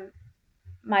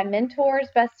my mentor's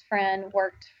best friend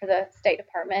worked for the State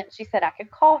Department. She said I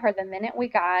could call her the minute we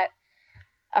got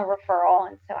a referral.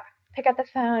 And so I pick up the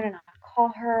phone and I call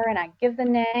her and I give the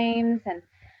names and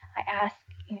I ask,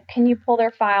 can you pull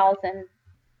their files and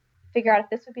figure out if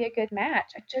this would be a good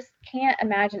match? I just can't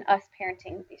imagine us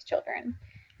parenting these children.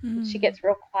 And she gets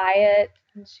real quiet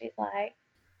and she's like,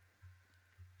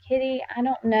 Kitty, I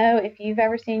don't know if you've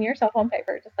ever seen yourself on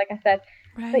paper, just like I said,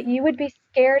 but you would be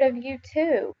scared of you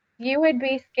too. You would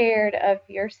be scared of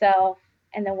yourself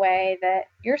and the way that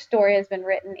your story has been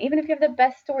written. Even if you have the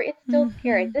best story, it's still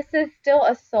scary. This is still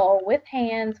a soul with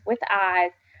hands, with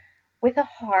eyes, with a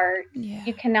heart. Yeah.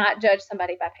 You cannot judge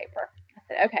somebody by paper. I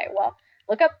said, okay, well,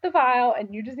 look up the file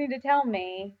and you just need to tell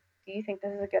me, do you think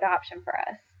this is a good option for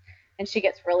us? And she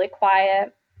gets really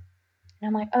quiet. And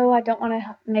I'm like, oh, I don't want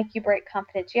to make you break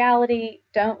confidentiality.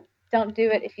 Don't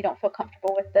do it if you don't feel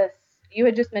comfortable with this. You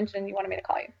had just mentioned you wanted me to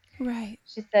call you. Right.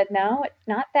 She said, no, it's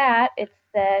not that. It's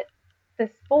that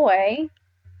this boy,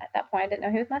 at that point I didn't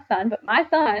know he was my son, but my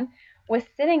son was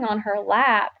sitting on her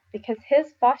lap because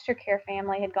his foster care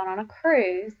family had gone on a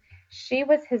cruise. She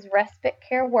was his respite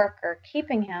care worker,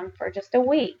 keeping him for just a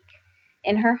week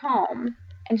in her home.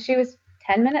 And she was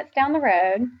 10 minutes down the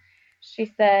road.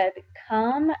 She said,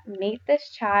 come meet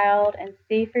this child and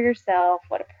see for yourself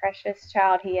what a precious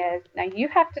child he is. Now you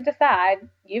have to decide.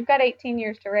 You've got 18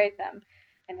 years to raise him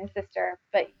and his sister,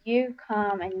 but you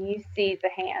come and you see the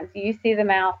hands, you see the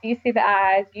mouth, you see the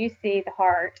eyes, you see the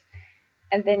heart,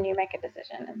 and then you make a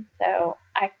decision. And so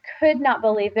I could not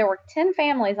believe there were 10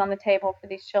 families on the table for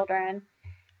these children,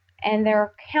 and there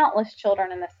are countless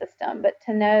children in the system, but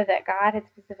to know that God had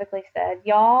specifically said,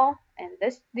 y'all, and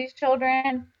these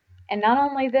children, and not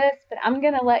only this, but I'm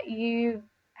going to let you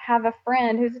have a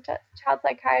friend who's a child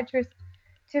psychiatrist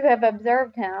to have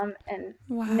observed him and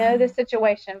know the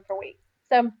situation for weeks.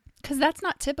 So, because that's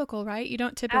not typical, right? You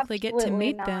don't typically get to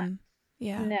meet them.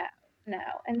 Yeah. No.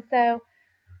 And so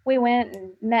we went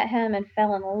and met him and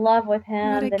fell in love with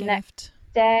him. What a gift. Next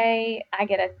day, I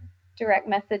get a direct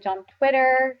message on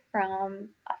Twitter from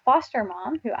a foster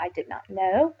mom who I did not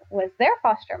know was their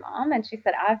foster mom. And she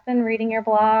said, I've been reading your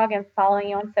blog and following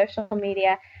you on social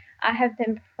media. I have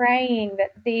been praying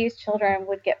that these children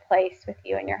would get placed with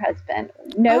you and your husband.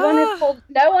 No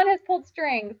one has pulled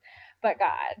strings but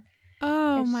God.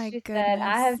 Oh, and my she goodness. said,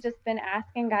 I have just been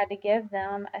asking God to give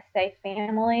them a safe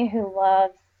family who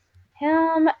loves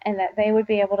him and that they would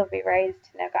be able to be raised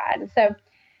to know God. And so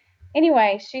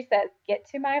anyway, she says, get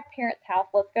to my parents' house.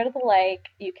 Let's go to the lake.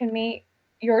 You can meet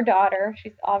your daughter.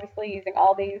 She's obviously using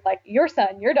all these, like, your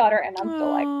son, your daughter. And I'm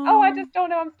still like, oh, I just don't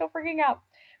know. I'm still freaking out.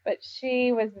 But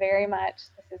she was very much,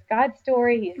 this is God's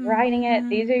story. He's writing it.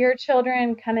 These are your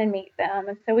children. Come and meet them.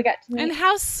 And so we got to meet. And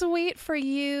how sweet for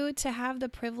you to have the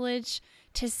privilege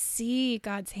to see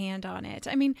God's hand on it.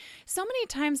 I mean, so many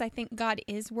times I think God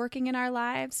is working in our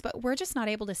lives, but we're just not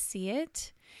able to see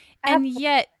it. And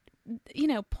yet, you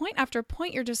know, point after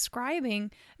point you're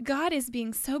describing, God is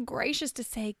being so gracious to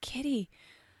say, Kitty,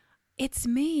 it's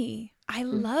me. I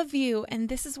love you. And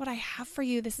this is what I have for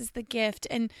you. This is the gift.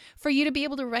 And for you to be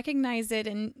able to recognize it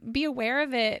and be aware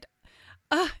of it.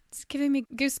 It's giving me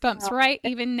goosebumps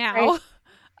even now. Crazy.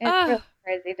 It's really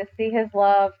crazy to see his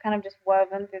love kind of just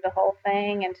woven through the whole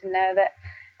thing and to know that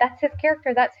that's his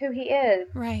character. That's who he is.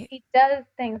 Right. He does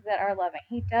things that are loving.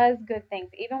 He does good things.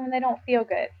 Even when they don't feel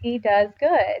good, he does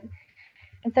good.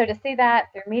 And so to see that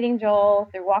through meeting Joel,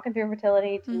 through walking through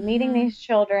fertility, to meeting these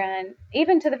children,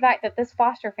 even to the fact that this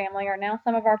foster family are now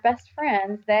some of our best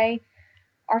friends, they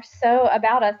are so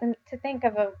about us. And to think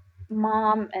of a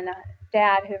mom and a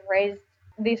dad who've raised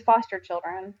these foster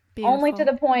children, only to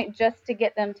the point just to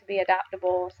get them to be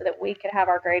adoptable so that we could have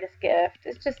our greatest gift.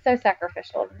 It's just so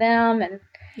sacrificial of them. And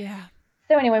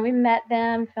so anyway, we met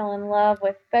them, fell in love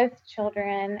with both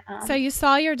children. So you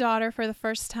saw your daughter for the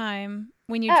first time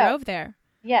when you drove there.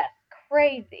 Yes,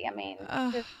 crazy. I mean,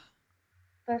 just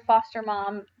the foster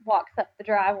mom walks up the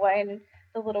driveway and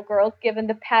the little girl's given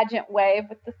the pageant wave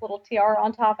with this little tiara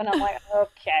on top. And I'm like,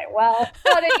 okay, well,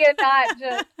 how do you not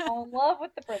just fall in love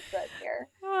with the princess here?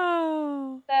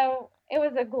 Oh. So it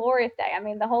was a glorious day. I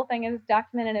mean, the whole thing is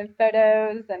documented in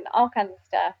photos and all kinds of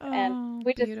stuff. Oh, And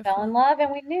we just fell in beautiful. love,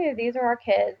 and we knew these are our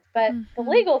kids. But the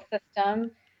legal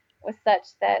system was such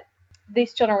that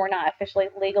these children were not officially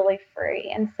legally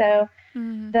free. And so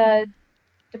the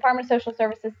Department of Social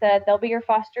Services said they'll be your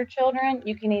foster children.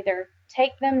 You can either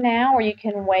take them now or you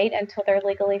can wait until they're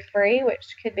legally free,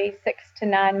 which could be 6 to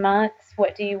 9 months.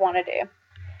 What do you want to do?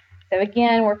 So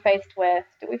again, we're faced with,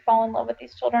 do we fall in love with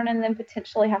these children and then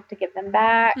potentially have to give them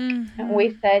back? And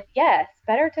we said, yes,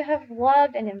 better to have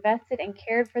loved and invested and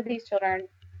cared for these children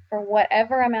for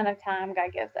whatever amount of time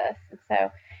God gives us. And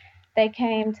so they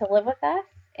came to live with us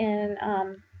in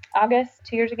August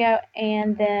 2 years ago,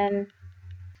 and then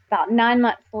about 9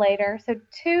 months later, so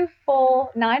 2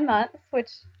 full 9 months, which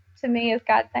to me is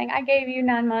God saying, I gave you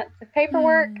 9 months of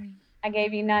paperwork. I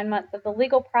gave you 9 months of the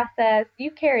legal process.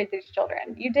 You carried these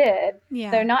children. You did.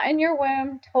 Yeah. So not in your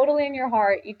womb, totally in your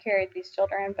heart, you carried these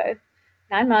children both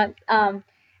 9 months. And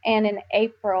in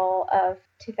April of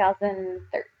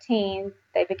 2013,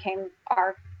 they became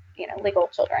our, legal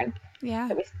children. Yeah.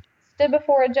 So we stood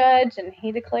before a judge, and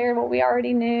he declared what we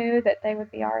already knew, that they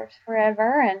would be ours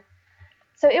forever. And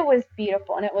so it was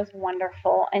beautiful, and it was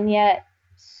wonderful, and yet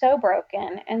so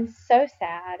broken and so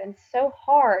sad and so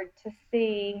hard to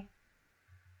see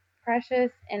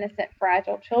precious, innocent,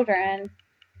 fragile children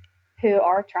who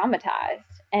are traumatized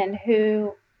and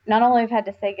who not only have had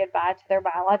to say goodbye to their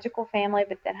biological family,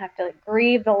 but then have to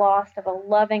grieve the loss of a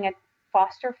loving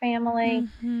foster family,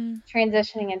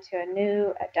 transitioning into a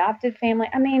new adopted family.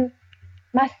 I mean,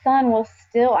 my son will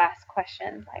still ask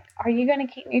questions like, are you going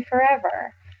to keep me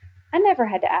forever? I never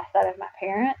had to ask that of my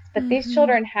parents, but these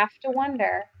children have to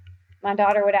wonder. My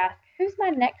daughter would ask, who's my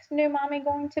next new mommy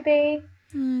going to be?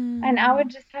 And I would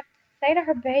just have to say to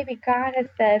her, baby, God has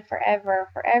said forever,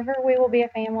 forever we will be a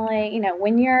family.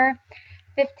 When you're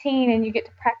 15 and you get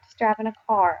to practice driving a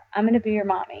car, I'm going to be your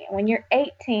mommy. And when you're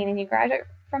 18 and you graduate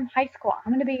from high school,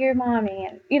 I'm going to be your mommy.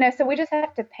 And, so we just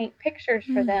have to paint pictures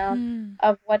for them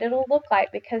of what it'll look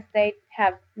like, because they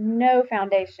have no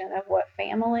foundation of what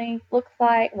family looks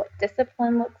like, what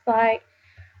discipline looks like,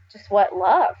 just what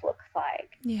love looks like.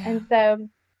 Yeah. And so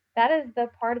that is the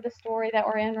part of the story that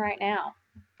we're in right now.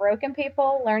 Broken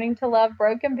people learning to love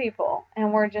broken people.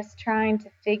 And we're just trying to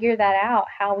figure that out,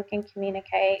 how we can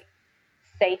communicate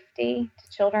safety to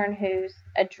children whose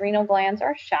adrenal glands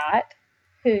are shot,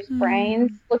 whose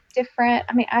brains look different.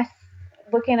 I mean, I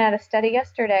looking at a study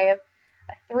yesterday of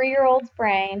a 3-year-old's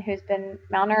brain who's been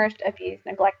malnourished, abused,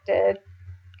 neglected,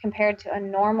 compared to a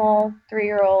normal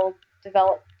 3-year-old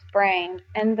developed brain.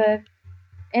 And the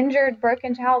injured,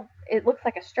 broken child, it looks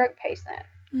like a stroke patient.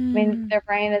 I mean, their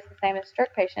brain is the same as a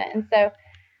stroke patient. And so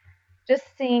just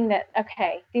seeing that,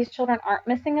 okay, these children aren't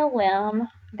missing a limb.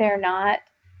 They're not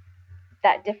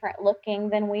that different looking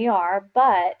than we are,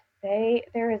 but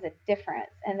there is a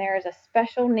difference, and there is a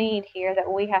special need here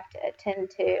that we have to attend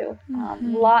to.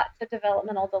 Lots of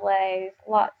developmental delays,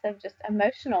 lots of just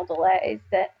emotional delays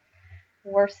that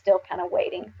we're still kind of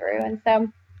wading through. And so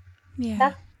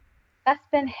that's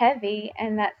been heavy,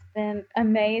 and that's been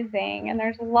amazing. And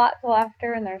there's lots of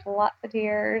laughter, and there's lots of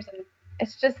tears, and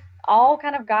it's just all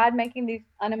kind of God making these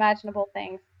unimaginable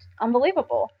things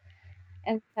unbelievable.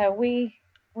 And so we're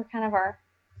kind of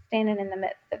standing in the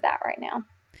midst of that right now.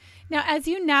 Now, as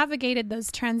you navigated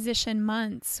those transition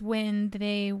months when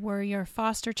they were your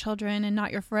foster children and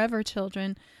not your forever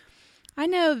children, I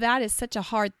know that is such a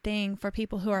hard thing for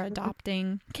people who are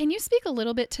adopting. Can you speak a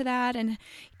little bit to that? And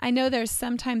I know there's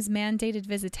sometimes mandated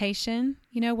visitation,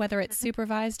 whether it's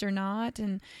supervised or not,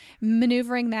 and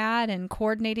maneuvering that and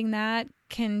coordinating that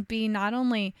can be not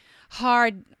only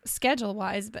hard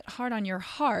schedule-wise, but hard on your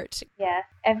heart. Yes.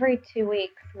 Every 2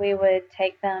 weeks, we would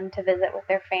take them to visit with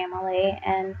their family,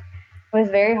 and it was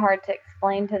very hard to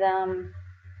explain to them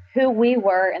who we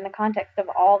were in the context of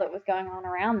all that was going on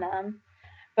around them.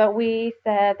 But we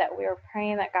said that we were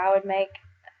praying that God would make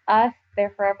us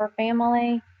their forever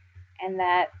family, and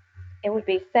that it would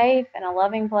be safe and a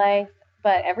loving place.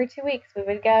 But every 2 weeks we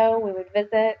would go, we would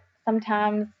visit.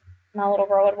 Sometimes my little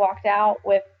girl would walk out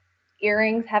with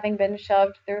earrings having been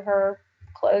shoved through her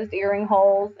closed earring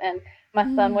holes, and my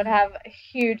son would have a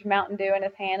huge Mountain Dew in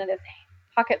his hand and his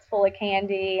pockets full of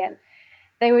candy, and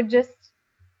they would just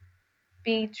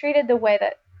be treated the way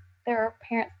that their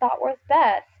parents thought was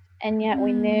best. And yet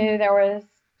we knew there was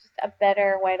just a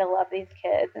better way to love these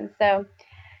kids. And so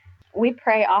we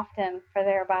pray often for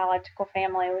their biological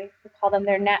family. We call them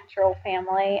their natural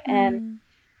family. And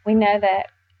we know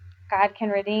that God can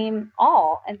redeem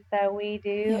all. And so we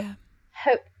do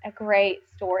hope a great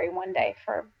story one day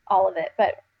for all of it.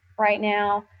 But right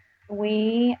now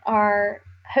we are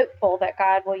hopeful that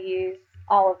God will use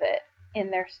all of it in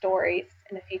their stories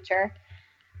in the future.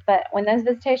 But when those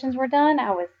visitations were done,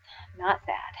 I was not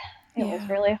sad. It was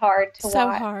really hard to watch. So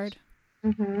hard.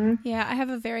 Mm-hmm. Yeah, I have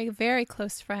a very, very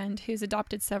close friend who's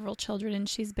adopted several children, and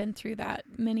she's been through that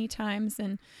many times.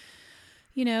 And,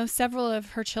 you know, several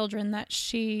of her children that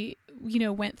she, you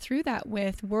know, went through that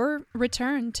with were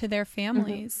returned to their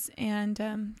families. Mm-hmm.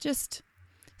 And just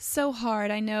so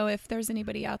hard. I know if there's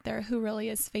anybody out there who really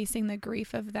is facing the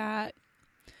grief of that,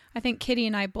 I think Kitty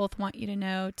and I both want you to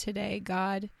know today,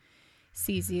 God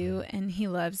sees you and he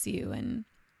loves you, and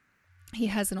he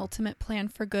has an ultimate plan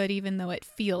for good, even though it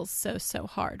feels so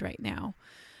hard right now.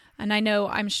 And I know,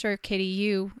 I'm sure, Kitty,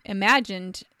 you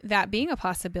imagined that being a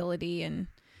possibility, and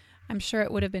I'm sure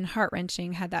it would have been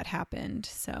heart-wrenching had that happened.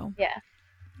 So yes,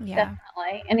 yeah,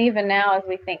 definitely. And even now, as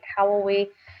we think, how will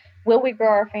we grow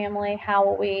our family? How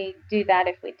will we do that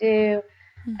if we do?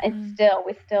 Mm-hmm.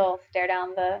 We still stare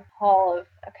down the hall of,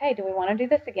 okay, do we want to do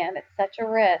this again? It's such a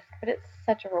risk, but it's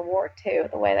such a reward too,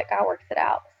 the way that God works it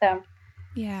out. So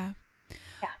yeah.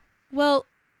 Well,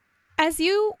 as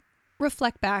you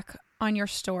reflect back on your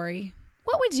story,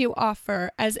 what would you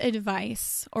offer as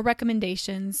advice or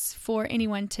recommendations for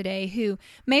anyone today who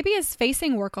maybe is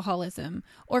facing workaholism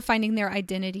or finding their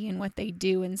identity in what they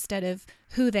do instead of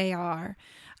who they are?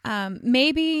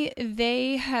 Maybe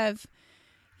they have,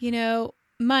 you know,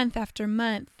 month after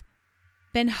month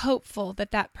been hopeful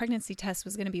that that pregnancy test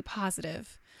was going to be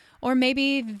positive. Or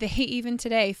maybe they even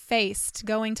today faced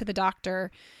going to the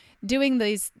doctor, doing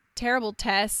these terrible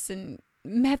tests, and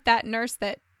met that nurse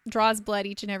that draws blood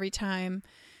each and every time.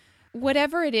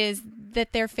 Whatever it is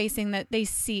that they're facing that they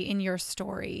see in your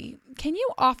story, can you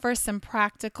offer some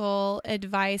practical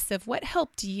advice of what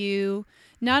helped you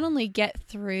not only get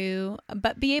through,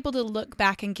 but be able to look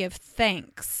back and give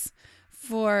thanks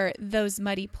for those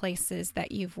muddy places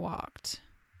that you've walked?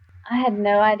 I had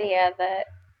no idea that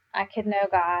I could know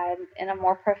God in a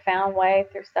more profound way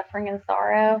through suffering and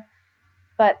sorrow.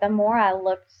 But the more I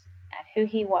looked at who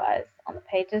he was on the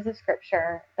pages of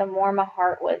Scripture, the more my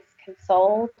heart was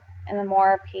consoled and the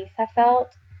more peace I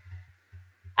felt.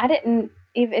 It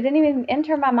didn't even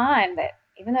enter my mind that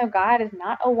even though God is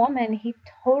not a woman, he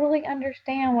totally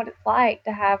understands what it's like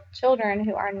to have children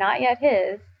who are not yet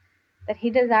his, that he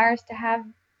desires to have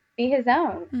be his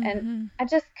own. Mm-hmm. And I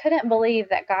just couldn't believe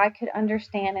that God could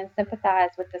understand and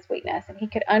sympathize with this weakness, and he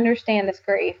could understand this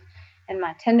grief and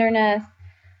my tenderness.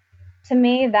 To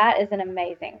me, that is an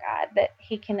amazing God, that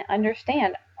he can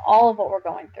understand all of what we're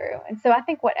going through. And so I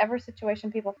think whatever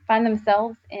situation people find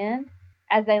themselves in,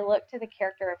 as they look to the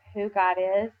character of who God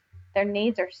is, their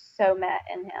needs are so met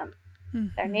in him.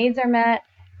 Mm-hmm. Their needs are met,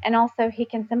 and also he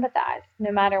can sympathize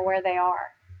no matter where they are.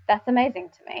 That's amazing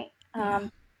to me. Yeah.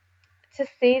 To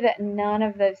see that none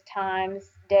of those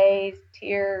times, days,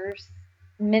 tears,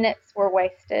 minutes were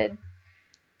wasted.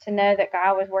 To know that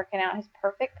God was working out his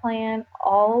perfect plan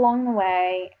all along the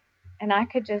way, and I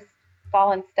could just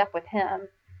fall in step with him.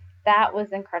 That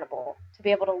was incredible. To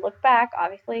be able to look back,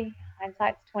 obviously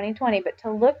hindsight's 20/20, but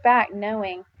to look back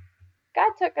knowing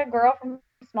God took a girl from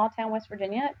small town West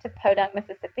Virginia to Podunk,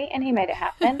 Mississippi, and he made it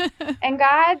happen. And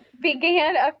God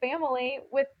began a family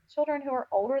with children who are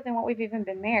older than what we've even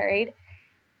been married.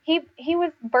 He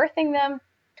was birthing them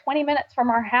 20 minutes from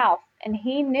our house, and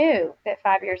he knew that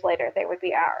 5 years later they would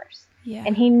be ours. Yeah.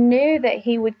 And he knew that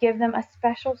he would give them a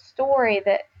special story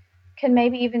that could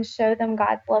maybe even show them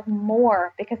God's love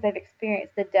more because they've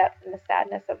experienced the depth and the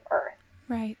sadness of earth.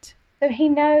 Right. So he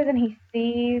knows and he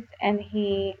sees and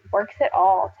he works it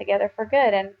all together for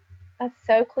good. And that's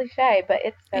so cliche, but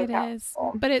it's so powerful. It is.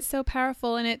 But it's so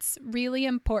powerful, and it's really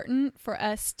important for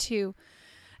us to.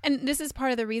 And this is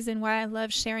part of the reason why I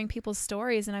love sharing people's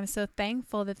stories. And I'm so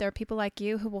thankful that there are people like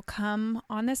you who will come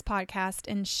on this podcast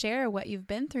and share what you've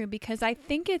been through, because I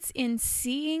think it's in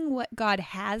seeing what God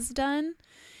has done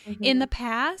in the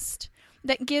past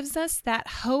that gives us that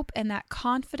hope and that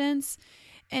confidence,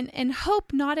 and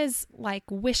hope not as like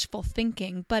wishful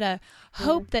thinking, but a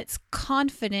hope that's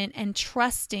confident and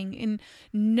trusting in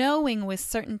knowing with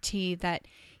certainty that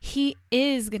he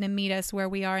is going to meet us where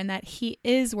we are and that he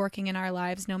is working in our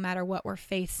lives no matter what we're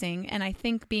facing. And I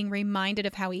think being reminded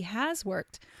of how he has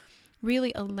worked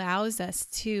really allows us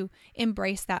to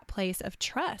embrace that place of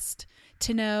trust,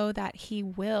 to know that he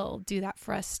will do that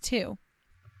for us too.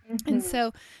 And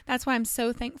so that's why I'm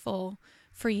so thankful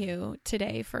for you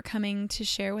today for coming to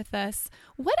share with us.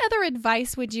 What other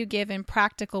advice would you give in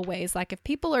practical ways? Like if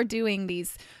people are doing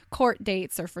these court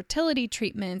dates or fertility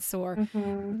treatments or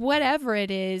whatever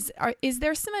it is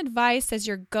there some advice as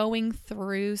you're going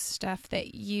through stuff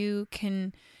that you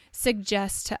can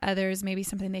suggest to others, maybe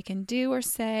something they can do or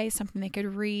say, something they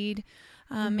could read,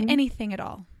 anything at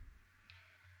all?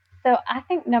 So I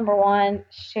think number one,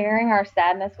 sharing our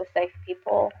sadness with safe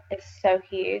people is so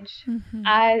huge. Mm-hmm.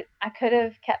 I could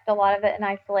have kept a lot of it in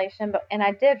isolation, and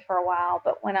I did for a while.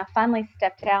 But when I finally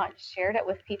stepped out and shared it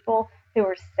with people who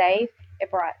were safe,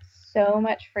 it brought so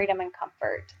much freedom and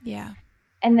comfort. Yeah.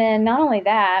 And then not only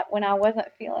that, when I wasn't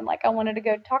feeling like I wanted to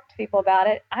go talk to people about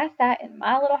it, I sat in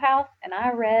my little house and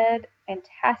I read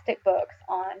fantastic books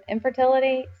on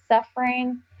infertility,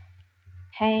 suffering,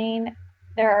 pain.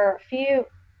 There are a few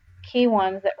key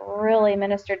ones that really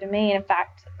ministered to me. In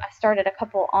fact, I started a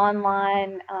couple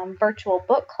online virtual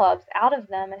book clubs out of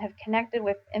them and have connected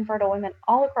with infertile women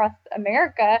all across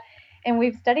America. And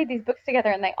we've studied these books together,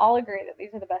 and they all agree that these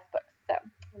are the best books. So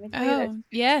let me tell you those.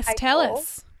 Yes, tell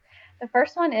us. The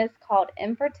first one is called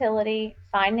Infertility,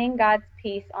 Finding God's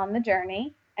Peace on the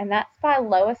Journey, and that's by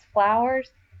Lois Flowers.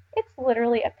 It's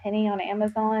literally a penny on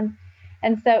Amazon.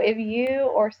 And so if you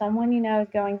or someone you know is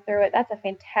going through it, that's a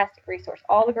fantastic resource.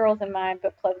 All the girls in my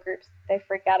book club groups, they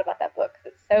freak out about that book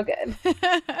because it's so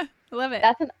good. Love it.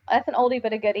 That's an oldie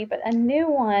but a goodie. But a new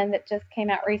one that just came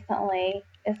out recently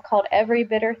is called Every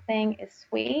Bitter Thing is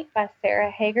Sweet by Sarah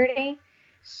Haggerty.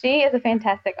 She is a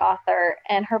fantastic author,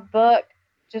 and her book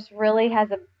just really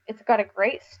it's got a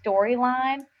great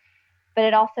storyline, but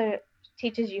it also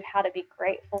teaches you how to be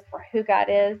grateful for who God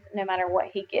is no matter what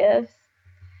he gives.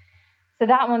 So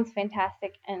that one's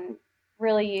fantastic and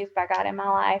really used by God in my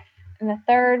life. And the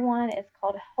third one is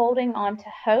called Holding On to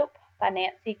Hope by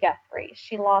Nancy Guthrie.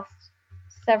 She lost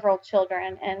several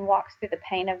children and walks through the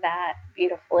pain of that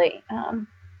beautifully,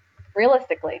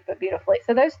 realistically, but beautifully.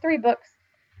 So those three books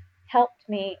helped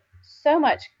me so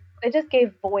much. They just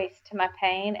gave voice to my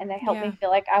pain, and they helped me feel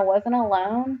like I wasn't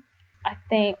alone. I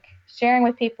think sharing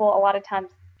with people, a lot of times,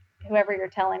 whoever you're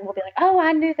telling will be like, oh,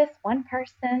 I knew this one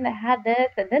person that had this,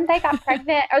 and then they got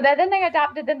pregnant, or then they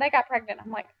adopted, then they got pregnant.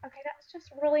 I'm like, okay, that's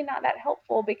just really not that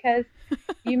helpful, because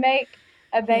you make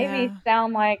a baby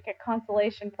sound like a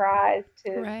consolation prize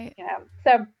to,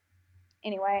 So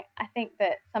anyway, I think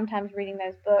that sometimes reading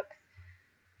those books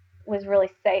was really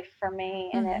safe for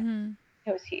me, and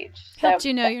it was huge. Helped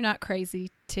you know you're not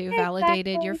crazy too.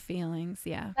 Validated your feelings.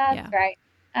 Yeah. That's right.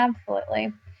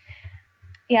 Absolutely.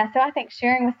 Yeah, so I think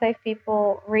sharing with safe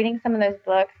people, reading some of those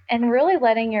books, and really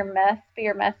letting your mess be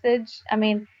your message. I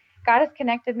mean, God has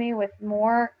connected me with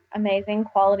more amazing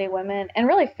quality women, and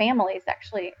really families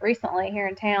actually recently here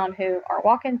in town, who are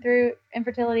walking through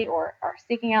infertility or are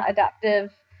seeking out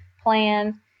adoptive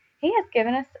plans. He has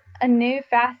given us a new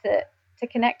facet to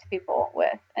connect people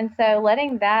with. And so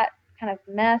letting that kind of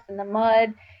mess in the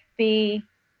mud be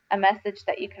a message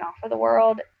that you can offer the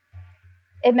world,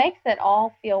 it makes it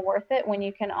all feel worth it when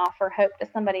you can offer hope to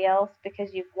somebody else,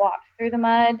 because you've walked through the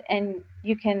mud and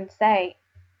you can say,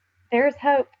 there's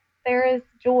hope, there is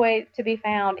joy to be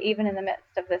found even in the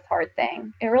midst of this hard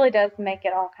thing. It really does make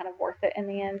it all kind of worth it in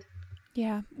the end.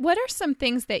 Yeah. What are some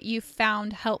things that you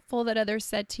found helpful that others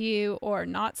said to you, or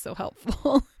not so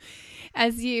helpful,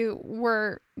 as you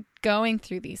were going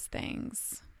through these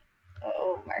things?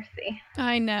 Oh, mercy.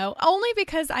 I know. Only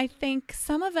because I think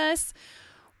some of us,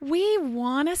 we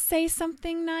want to say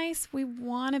something nice. We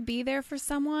want to be there for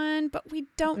someone, but we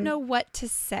don't know what to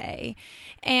say.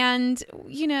 And,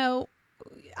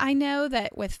 I know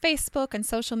that with Facebook and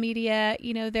social media,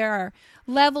 there are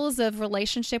levels of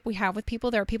relationship we have with people.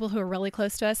 There are people who are really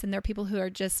close to us, and there are people who are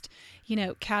just,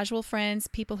 casual friends,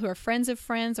 people who are friends of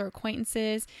friends or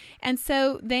acquaintances. And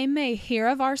so they may hear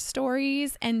of our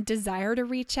stories and desire to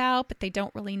reach out, but they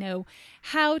don't really know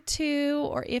how to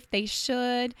or if they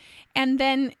should. And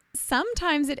then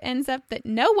sometimes it ends up that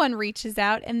no one reaches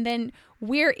out, and then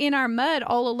we're in our mud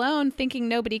all alone thinking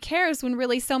nobody cares, when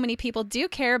really so many people do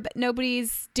care, but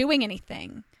nobody's doing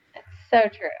anything. It's so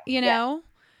true. You know?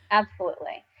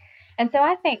 Absolutely. And so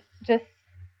I think just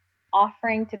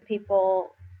offering to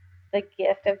people the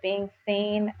gift of being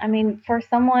seen. I mean, for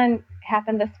someone,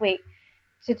 happened this week,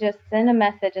 to just send a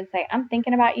message and say, I'm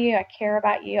thinking about you. I care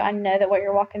about you. I know that what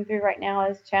you're walking through right now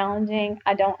is challenging.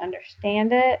 I don't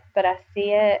understand it, but I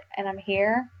see it and I'm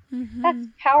here. Mm-hmm. That's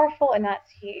powerful, and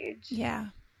that's huge. Yeah.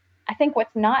 I think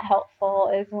what's not helpful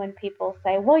is when people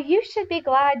say, well, you should be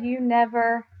glad you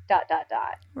never ...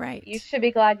 Right. You should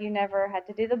be glad you never had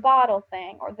to do the bottle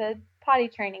thing or the potty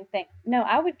training thing. No,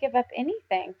 I would give up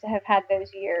anything to have had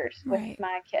those years with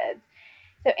my kids.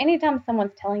 So anytime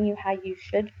someone's telling you how you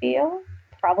should feel,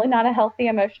 probably not a healthy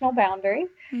emotional boundary.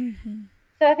 Mm-hmm.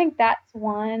 So I think that's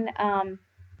one.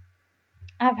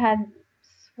 I've had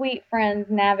sweet friends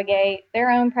navigate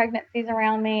their own pregnancies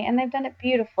around me, and they've done it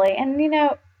beautifully. And,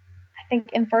 I think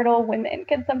infertile women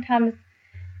can sometimes,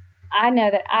 I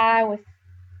know that I was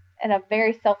in a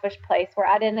very selfish place where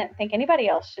I didn't think anybody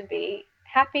else should be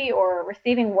happy or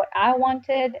receiving what I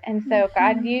wanted. And so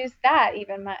God used that,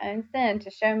 even my own sin,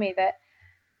 to show me that,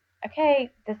 okay,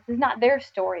 this is not their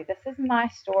story. This is my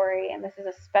story. And this is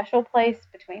a special place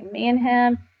between me and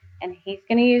him. And he's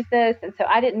going to use this. And so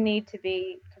I didn't need to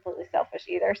be completely selfish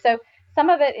either. So some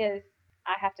of it is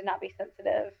I have to not be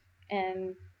sensitive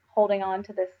in holding on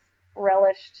to this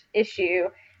relished issue,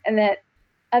 and that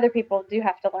other people do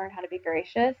have to learn how to be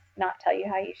gracious, not tell you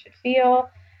how you should feel,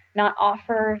 not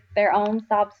offer their own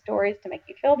sob stories to make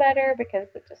you feel better, because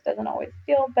it just doesn't always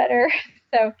feel better.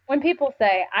 So when people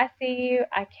say, I see you,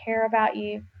 I care about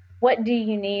you, what do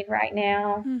you need right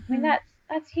now? I mean,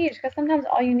 that's huge, because sometimes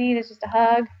all you need is just a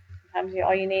hug. Sometimes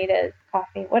all you need is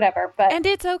coffee, whatever. And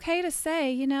it's okay to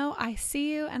say, I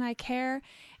see you and I care,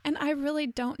 and I really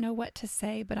don't know what to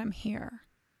say, but I'm here.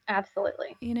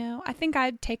 Absolutely. I think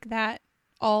I'd take that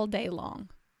all day long.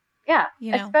 Yeah,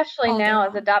 especially now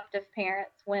as adoptive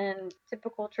parents, when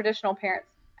typical traditional parents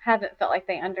haven't felt like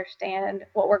they understand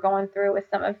what we're going through with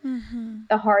some of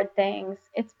the hard things.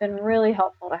 It's been really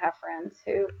helpful to have friends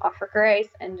who offer grace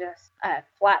and just a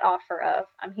flat offer of,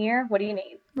 I'm here, what do you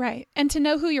need? Right. And to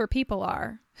know who your people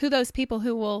are, who those people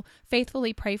who will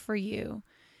faithfully pray for you,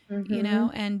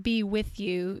 and be with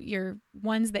you, your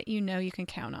ones that you can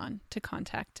count on to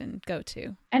contact and go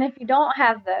to. And if you don't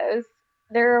have those,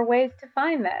 there are ways to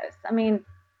find those. I mean,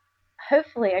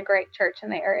 hopefully a great church in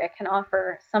the area can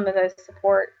offer some of those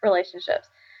support relationships.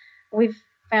 We've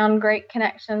found great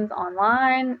connections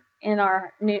online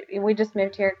we just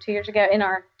moved here 2 years ago in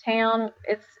our town.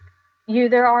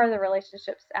 There are the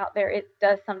relationships out there. It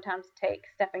does sometimes take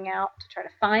stepping out to try to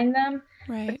find them.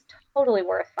 Right. It's totally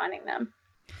worth finding them.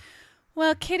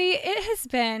 Well, Kitty, it has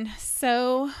been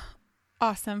so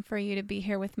awesome for you to be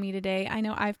here with me today. I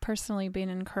know I've personally been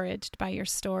encouraged by your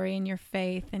story and your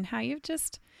faith and how you've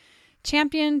just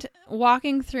championed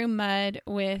walking through mud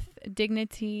with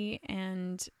dignity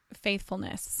and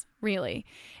faithfulness, really.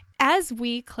 As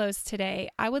we close today,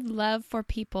 I would love for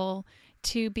people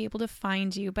to be able to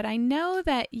find you, but I know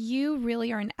that you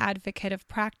really are an advocate of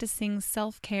practicing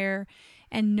self-care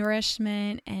and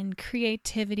nourishment and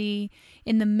creativity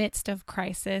in the midst of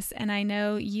crisis. And I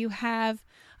know you have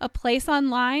a place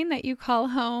online that you call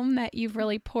home that you've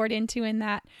really poured into in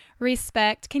that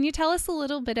respect. Can you tell us a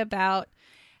little bit about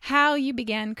how you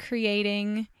began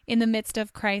creating in the midst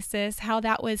of crisis, how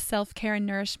that was self-care and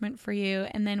nourishment for you,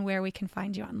 and then where we can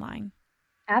find you online?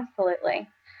 Absolutely.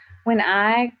 When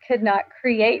I could not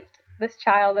create this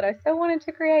child that I so wanted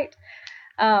to create,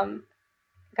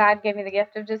 God gave me the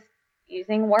gift of just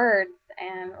using words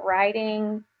and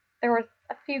writing. There were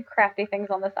a few crafty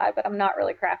things on the side, but I'm not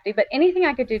really crafty. But anything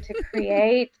I could do to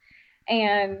create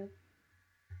and,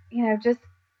 just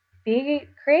be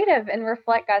creative and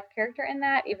reflect God's character in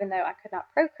that, even though I could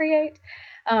not procreate,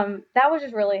 that was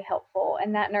just really helpful,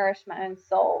 and that nourished my own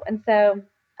soul. And so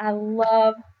I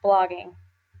love blogging.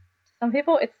 Some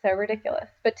people, it's so ridiculous,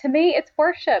 but to me, it's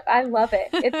worship. I love it.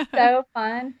 It's so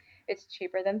fun. It's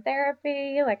cheaper than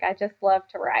therapy. I just love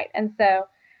to write. And so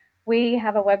we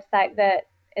have a website that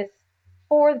is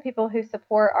for the people who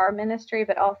support our ministry,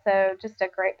 but also just a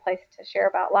great place to share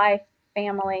about life,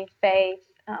 family, faith,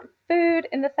 food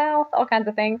in the South, all kinds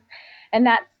of things. And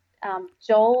that's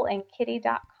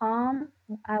joelandkitty.com.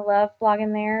 I love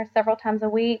blogging there several times a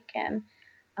week. And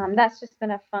that's just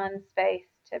been a fun space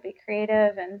to be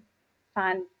creative and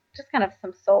find just kind of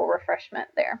some soul refreshment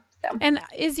there. So. And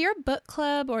is your book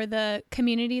club or the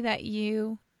community that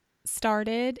you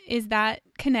started, is that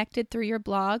connected through your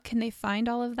blog? Can they find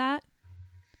all of that?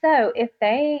 So if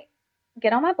they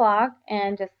get on my blog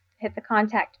and just hit the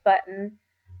contact button,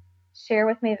 share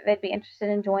with me that they'd be interested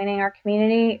in joining our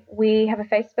community. We have a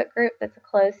Facebook group that's a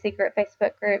closed, secret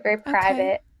Facebook group, very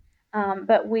private.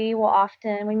 But we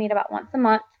meet about once a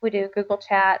month. We do Google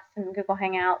Chats and Google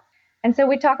Hangouts. And so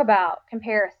we talk about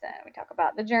comparison. We talk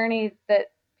about the journey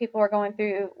that people are going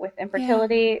through with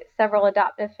infertility, several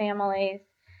adoptive families.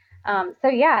 I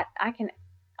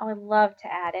would love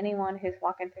to add anyone who's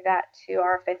walking through that to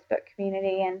our Facebook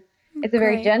community. And it's a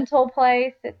very gentle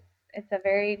place. It's a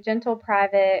very gentle,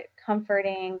 private,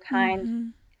 comforting,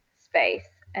 kind space.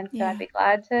 And so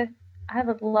I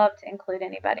would love to include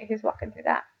anybody who's walking through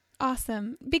that.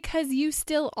 Awesome. Because you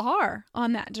still are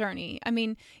on that journey. I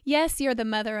mean, yes, you're the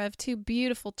mother of 2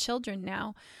 beautiful children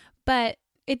now, but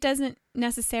it doesn't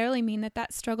necessarily mean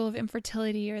that struggle of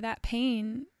infertility or that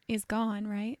pain is gone,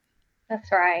 right?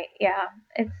 That's right. Yeah.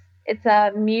 It's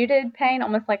a muted pain,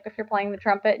 almost like if you're playing the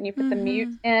trumpet and you put the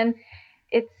mute in.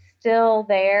 It's still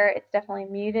there. It's definitely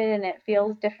muted and it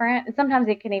feels different. And sometimes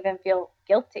it can even feel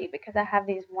guilty because I have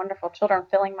these wonderful children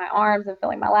filling my arms and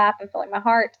filling my lap and filling my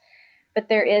heart. But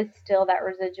there is still that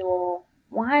residual,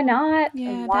 why not? Yeah,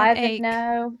 and why is ache. it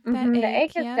no? That The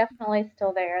ache, ache is yep. definitely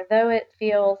still there, though it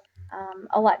feels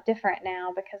a lot different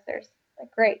now because there's a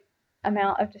great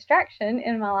amount of distraction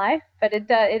in my life, but it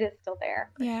is still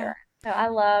there for sure. So I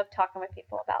love talking with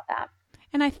people about that.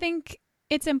 And I think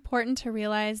it's important to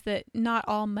realize that not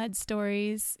all mud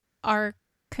stories are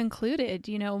concluded.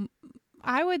 You know,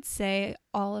 I would say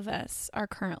all of us are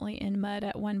currently in mud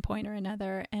at one point or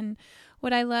another. And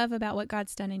what I love about what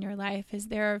God's done in your life is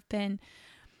there have been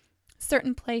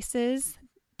certain places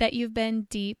that you've been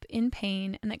deep in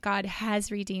pain and that God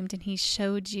has redeemed, and he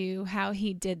showed you how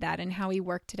he did that and how he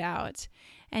worked it out.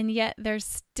 And yet there's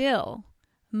still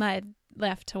mud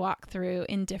left to walk through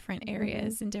in different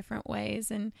areas, in different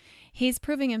ways. And he's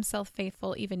proving himself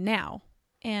faithful even now.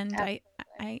 And I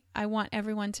want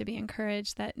everyone to be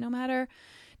encouraged that no matter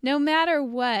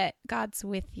what, God's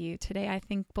with you today. I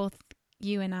think both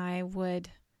you and I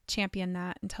would champion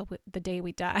that until the day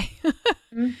we die.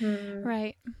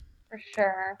 Right. For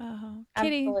sure. Oh,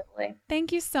 Kitty, absolutely.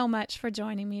 Thank you so much for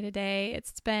joining me today.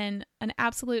 It's been an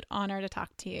absolute honor to talk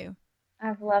to you.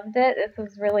 I've loved it. This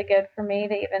was really good for me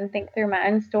to even think through my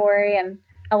own story. And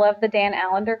I love the Dan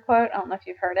Allender quote. I don't know if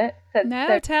you've heard it.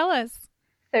 No, tell us.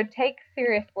 So take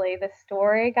seriously the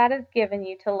story God has given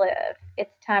you to live.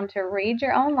 It's time to read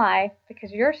your own life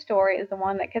because your story is the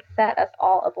one that could set us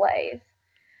all ablaze.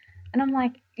 And I'm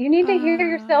like, you need to hear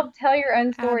yourself tell your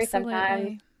own story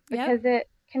sometimes because it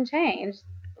can change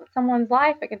someone's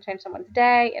life. It can change someone's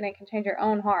day, and it can change your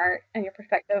own heart and your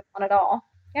perspective on it all.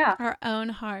 Yeah. Our own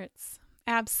hearts.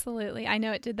 Absolutely. I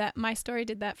know it did that. My story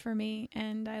did that for me,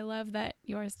 and I love that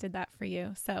yours did that for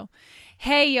you. So,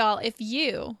 hey, y'all, if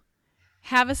you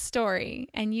have a story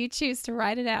and you choose to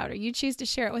write it out or you choose to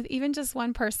share it with even just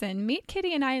one person, meet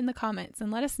Kitty and I in the comments and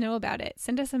let us know about it.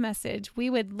 Send us a message. We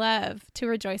would love to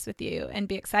rejoice with you and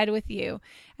be excited with you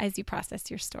as you process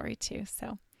your story too.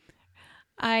 So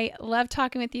I love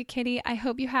talking with you, Kitty. I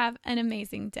hope you have an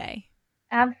amazing day.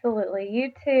 Absolutely.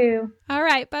 You too. All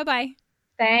right. Bye-bye.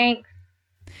 Thanks.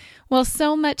 Well,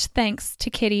 so much thanks to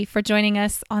Kitty for joining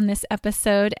us on this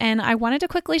episode. And I wanted to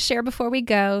quickly share before we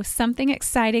go something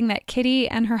exciting that Kitty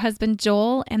and her husband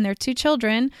Joel and their 2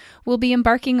 children will be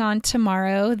embarking on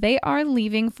tomorrow. They are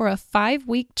leaving for a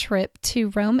 5-week trip to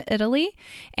Rome, Italy,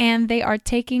 and they are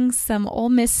taking some Ole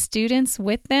Miss students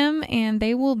with them, and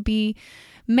they will be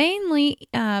mainly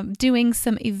doing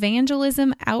some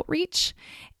evangelism outreach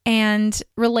and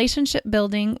relationship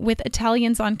building with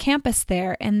Italians on campus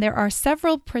there. And there are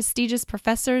several prestigious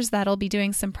professors that'll be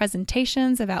doing some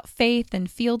presentations about faith and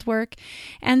field work.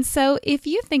 And so if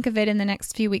you think of it in the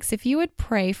next few weeks, if you would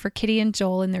pray for Kitty and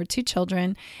Joel and their 2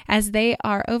 children as they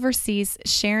are overseas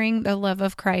sharing the love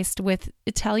of Christ with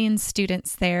Italian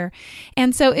students there.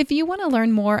 And so if you want to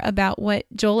learn more about what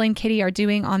Joel and Kitty are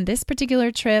doing on this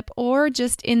particular trip, or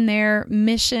just in their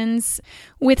missions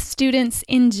with students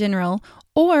in general,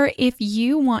 or if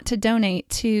you want to donate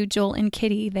to Joel and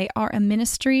Kitty, they are a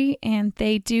ministry and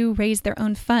they do raise their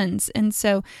own funds. And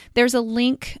so there's a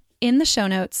link in the show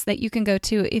notes that you can go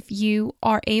to if you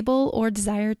are able or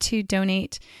desire to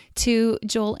donate to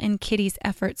Joel and Kitty's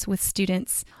efforts with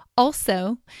students.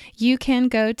 Also, you can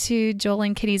go to Joel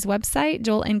and Kitty's website,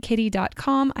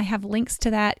 joelandkitty.com. I have links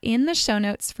to that in the show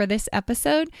notes for this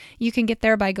episode. You can get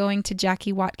there by going to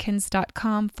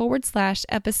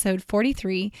JackieWatkins.com/episode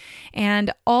 43.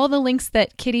 And all the links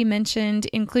that Kitty mentioned,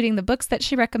 including the books that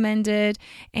she recommended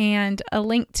and a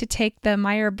link to take the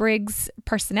Myers-Briggs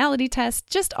personality test,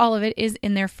 just all of it is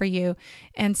in there for you.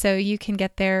 And so you can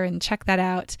get there and check that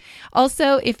out.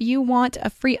 Also, if you want a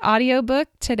free audiobook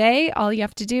today, all you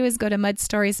have to do is go to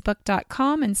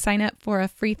mudstoriesbook.com and sign up for a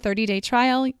free 30-day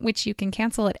trial, which you can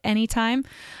cancel at any time.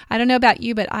 I don't know about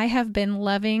you, but I have been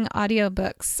loving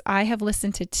audiobooks. I have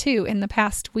listened to 2 in the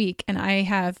past week, and I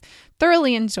have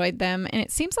thoroughly enjoyed them. And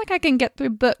it seems like I can get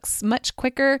through books much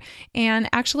quicker and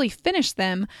actually finish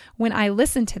them when I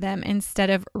listen to them instead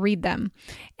of read them.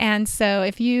 And so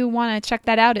if you want to check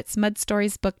that out, it's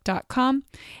mudstoriesbook.com.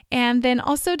 And then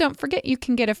also don't forget, you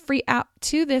can get a free app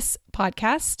to this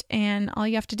podcast. And all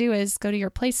you have to do is go to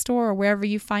your Play Store or wherever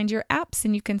you find your apps,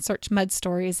 and you can search Mud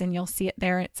Stories and you'll see it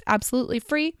there. It's absolutely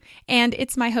free. And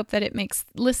it's my hope that it makes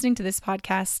listening to this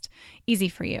podcast easy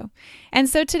for you. And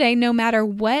so today, no matter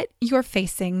what you're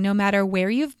facing, no matter where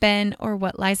you've been or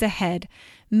what lies ahead,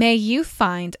 may you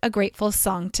find a grateful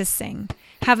song to sing.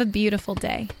 Have a beautiful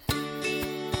day.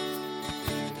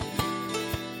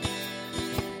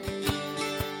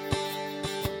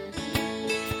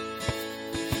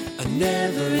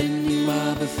 never-ending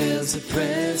marble fails to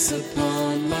press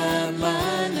upon my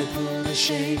mind. I pull a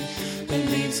shade that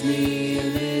leaves me a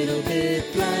little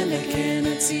bit blind. I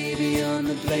cannot see beyond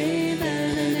the blame,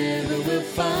 and I never will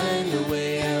find a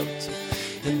way out.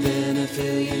 And then I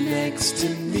feel you next to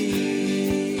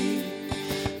me.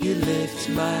 You lift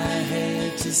my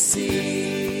head to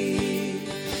see.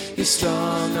 Your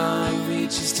strong arm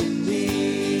reaches to me.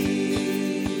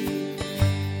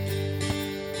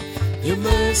 Your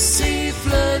mercy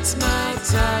floods my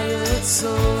tired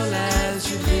soul as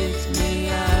you lift me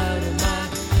out of my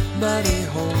muddy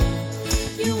hole.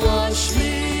 You wash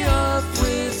me off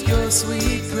with your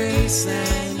sweet grace,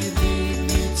 and you lead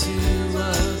me to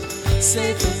a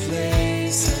safer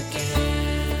place again.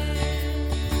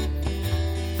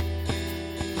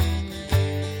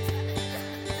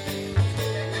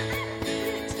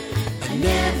 A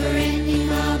never-ending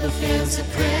marble fails to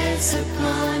press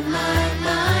upon my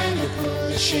mind. Pull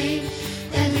a shade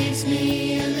that leaves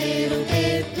me a little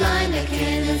bit blind. I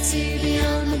cannot see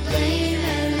beyond the blame,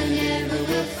 and I never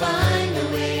will find a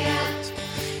way out.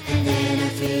 And then I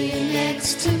feel you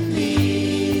next to me.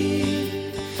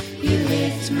 You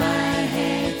lift my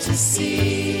head to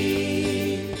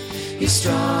see. Your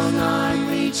strong arm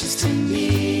reaches to me.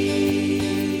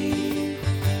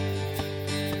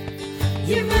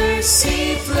 Your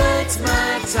mercy floods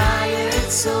my tired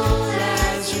soul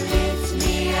as you lift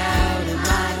me out of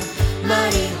my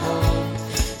muddy hole.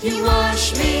 You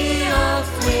wash me off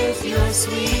with your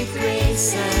sweet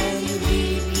grace, and you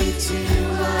lead me to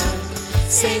a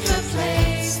safer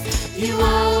place. You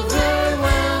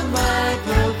overwhelm my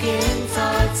broken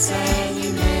thoughts, and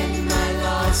you mend my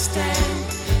lost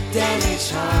and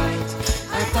damaged heart.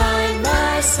 I find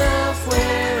myself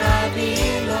where I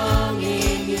belong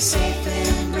in your safe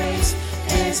embrace.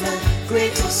 There's a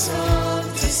grateful song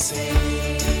to sing,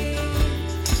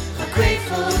 a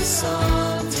grateful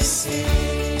song to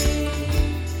sing,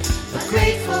 a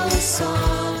grateful song.